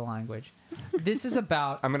 Sorry for the language. This is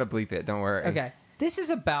about. I'm gonna bleep it. Don't worry. Okay. This is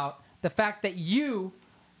about the fact that you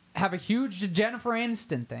have a huge Jennifer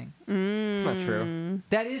Aniston thing. It's not true.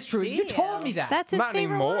 That is true. You told me that. That's his Not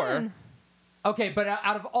favorite anymore. one. Okay, but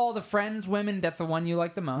out of all the Friends women, that's the one you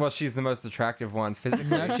like the most. Well, she's the most attractive one physically.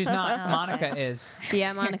 No, she's not. Oh, Monica is.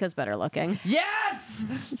 Yeah, Monica's better looking. Yes!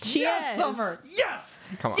 She yes, is. Summer! Yes!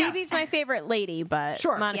 Come on. Phoebe's my favorite lady, but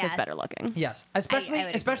Sure. Monica's Yes. better looking. Yes. I Especially would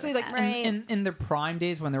agree especially with like that. Right. in their prime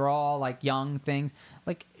days when they're all like young things.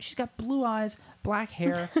 Like she's got blue eyes, black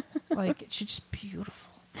hair. Like she's just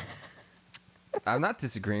beautiful. I'm not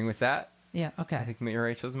disagreeing with that. Yeah, I okay. think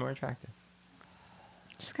Rachel's more attractive.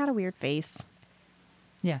 She's got a weird face.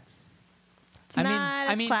 Yeah. It's not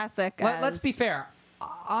as classic. Let's as- be fair.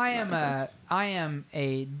 I am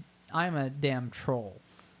a damn troll.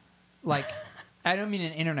 Like I don't mean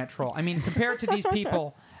an internet troll. I mean compared to these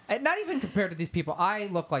people Not even compared to these people. I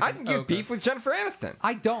look like I an think you have ogre. beef with Jennifer Aniston.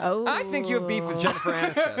 I don't. Oh. I think you have beef with Jennifer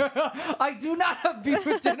Aniston. I do not have beef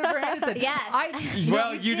with Jennifer Aniston. Yes.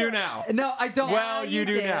 Well, you do now. No, I don't. Well, you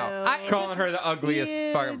do do. now. I- Calling her the ugliest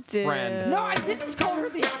You fucking do. friend. No, I didn't call her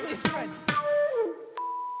the ugliest friend.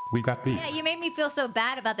 We got beef. Yeah, you made me feel so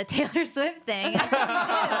bad about the Taylor Swift thing.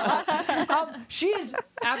 She is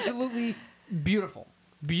absolutely beautiful.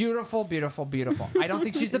 Beautiful, beautiful, beautiful. I don't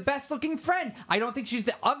think she's the best looking friend. I don't think she's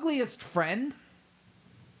the ugliest friend.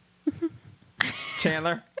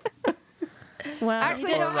 Chandler. Well,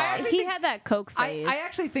 Actually, no, I actually he think, had that Coke face. I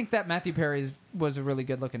actually think that Matthew Perry was a really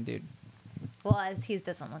good looking dude. He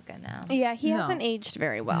doesn't look good now. yeah, he No. hasn't aged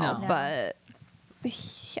very well, No. but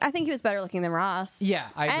I think he was better looking than Ross. Yeah,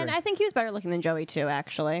 I agree. And I think he was better looking than Joey too.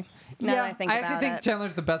 Actually, now that I think actually about think it.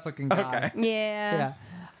 Chandler's the best looking guy. Okay. Yeah.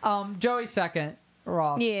 Yeah. Joey second,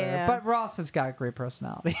 Ross third. Yeah. But Ross has got a great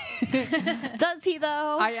personality. Does he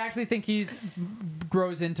though? I actually think he's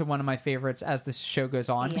grows into one of my favorites as the show goes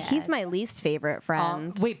on. Yeah. He's my least favorite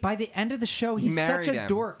friend. Wait, by the end of the show, he's married such a him.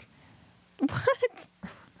 dork. What?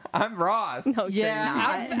 I'm Ross. No, you're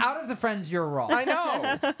Yeah, not. out of the friends, you're Ross. I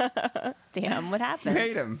know. Damn, what You happened?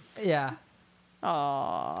 hate him. Yeah.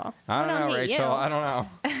 Aw. I don't know, Rachel. I don't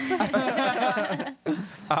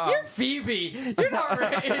know. You're Phoebe. You're not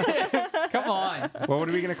right. Come on. Well, what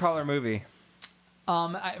are we going to call our movie?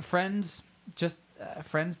 Friends, just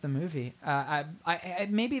Friends the movie. I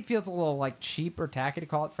maybe it feels a little like cheap or tacky to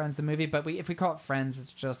call it Friends the movie, but if we call it Friends,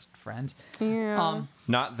 it's just Friends. Yeah.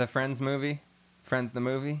 Not the Friends movie? Friends the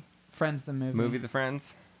movie? Friends the movie. Movie the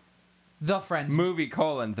Friends? The Friends. Movie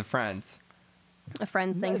colon the Friends. A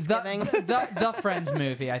friend's Thanksgiving. The Friends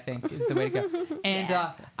movie, I think, is the way to go. And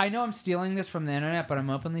Yeah. I know I'm stealing this from the internet, but I'm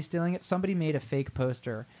openly stealing it. Somebody made a fake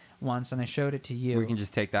poster once, and I showed it to you. We can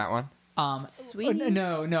just take that one. Sweet.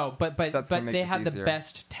 No, but That's gonna make they this had the easier.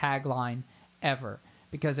 best tagline ever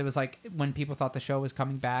because it was like when people thought the show was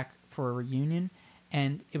coming back for a reunion,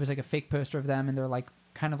 and it was like a fake poster of them, and they're like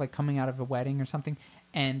kind of like coming out of a wedding or something,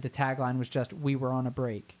 and the tagline was just "We were on a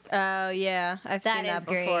break." Oh yeah, I've That seen that is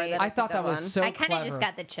before. great. That I is a thought good that was one. so I kind clever. of just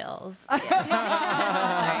got the chills.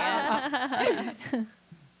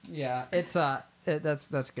 Yeah, it's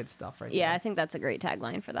that's good stuff right Yeah, I there. think that's a great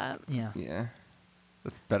tagline for that. Yeah. Yeah.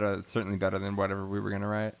 That's better. It's certainly better than whatever we were going to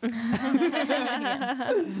write.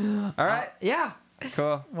 All right. Yeah.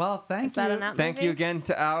 Cool. Well, thank Is that you. an app Thank movie? you again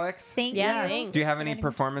to Alex. Thank Yeah, you. thanks. Do you have any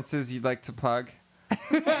performances you'd like to plug?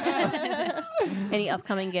 Any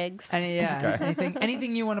upcoming gigs? Okay.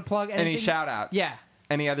 Anything you want to plug? Any Anything? shout outs? Yeah.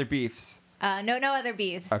 Any other beefs? No other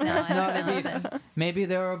beefs. Okay. No, I No don't other know. beefs. Maybe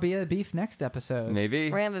there will be a beef next episode. Maybe.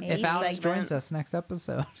 We're gonna have a If beef Alex segment. joins us next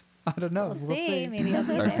episode. I don't know. We'll see. Maybe I'll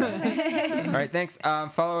be there. All right, thanks.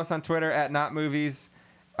 Follow us on Twitter at NotMovies.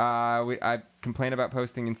 I complain about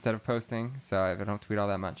posting instead of posting, so I don't tweet all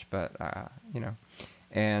that much, but,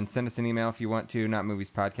 And send us an email if you want to,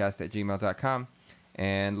 notmoviespodcast@gmail.com.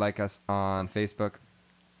 And like us on Facebook.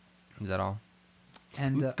 Is that all?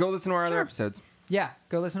 And Go listen to our other episodes. yeah,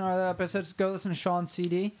 go listen to our other episodes. Go listen to Sean's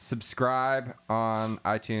CD. Subscribe on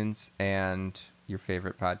iTunes and your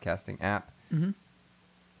favorite podcasting app. Mhm.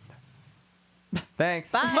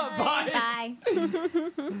 Thanks. Bye.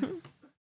 Bye.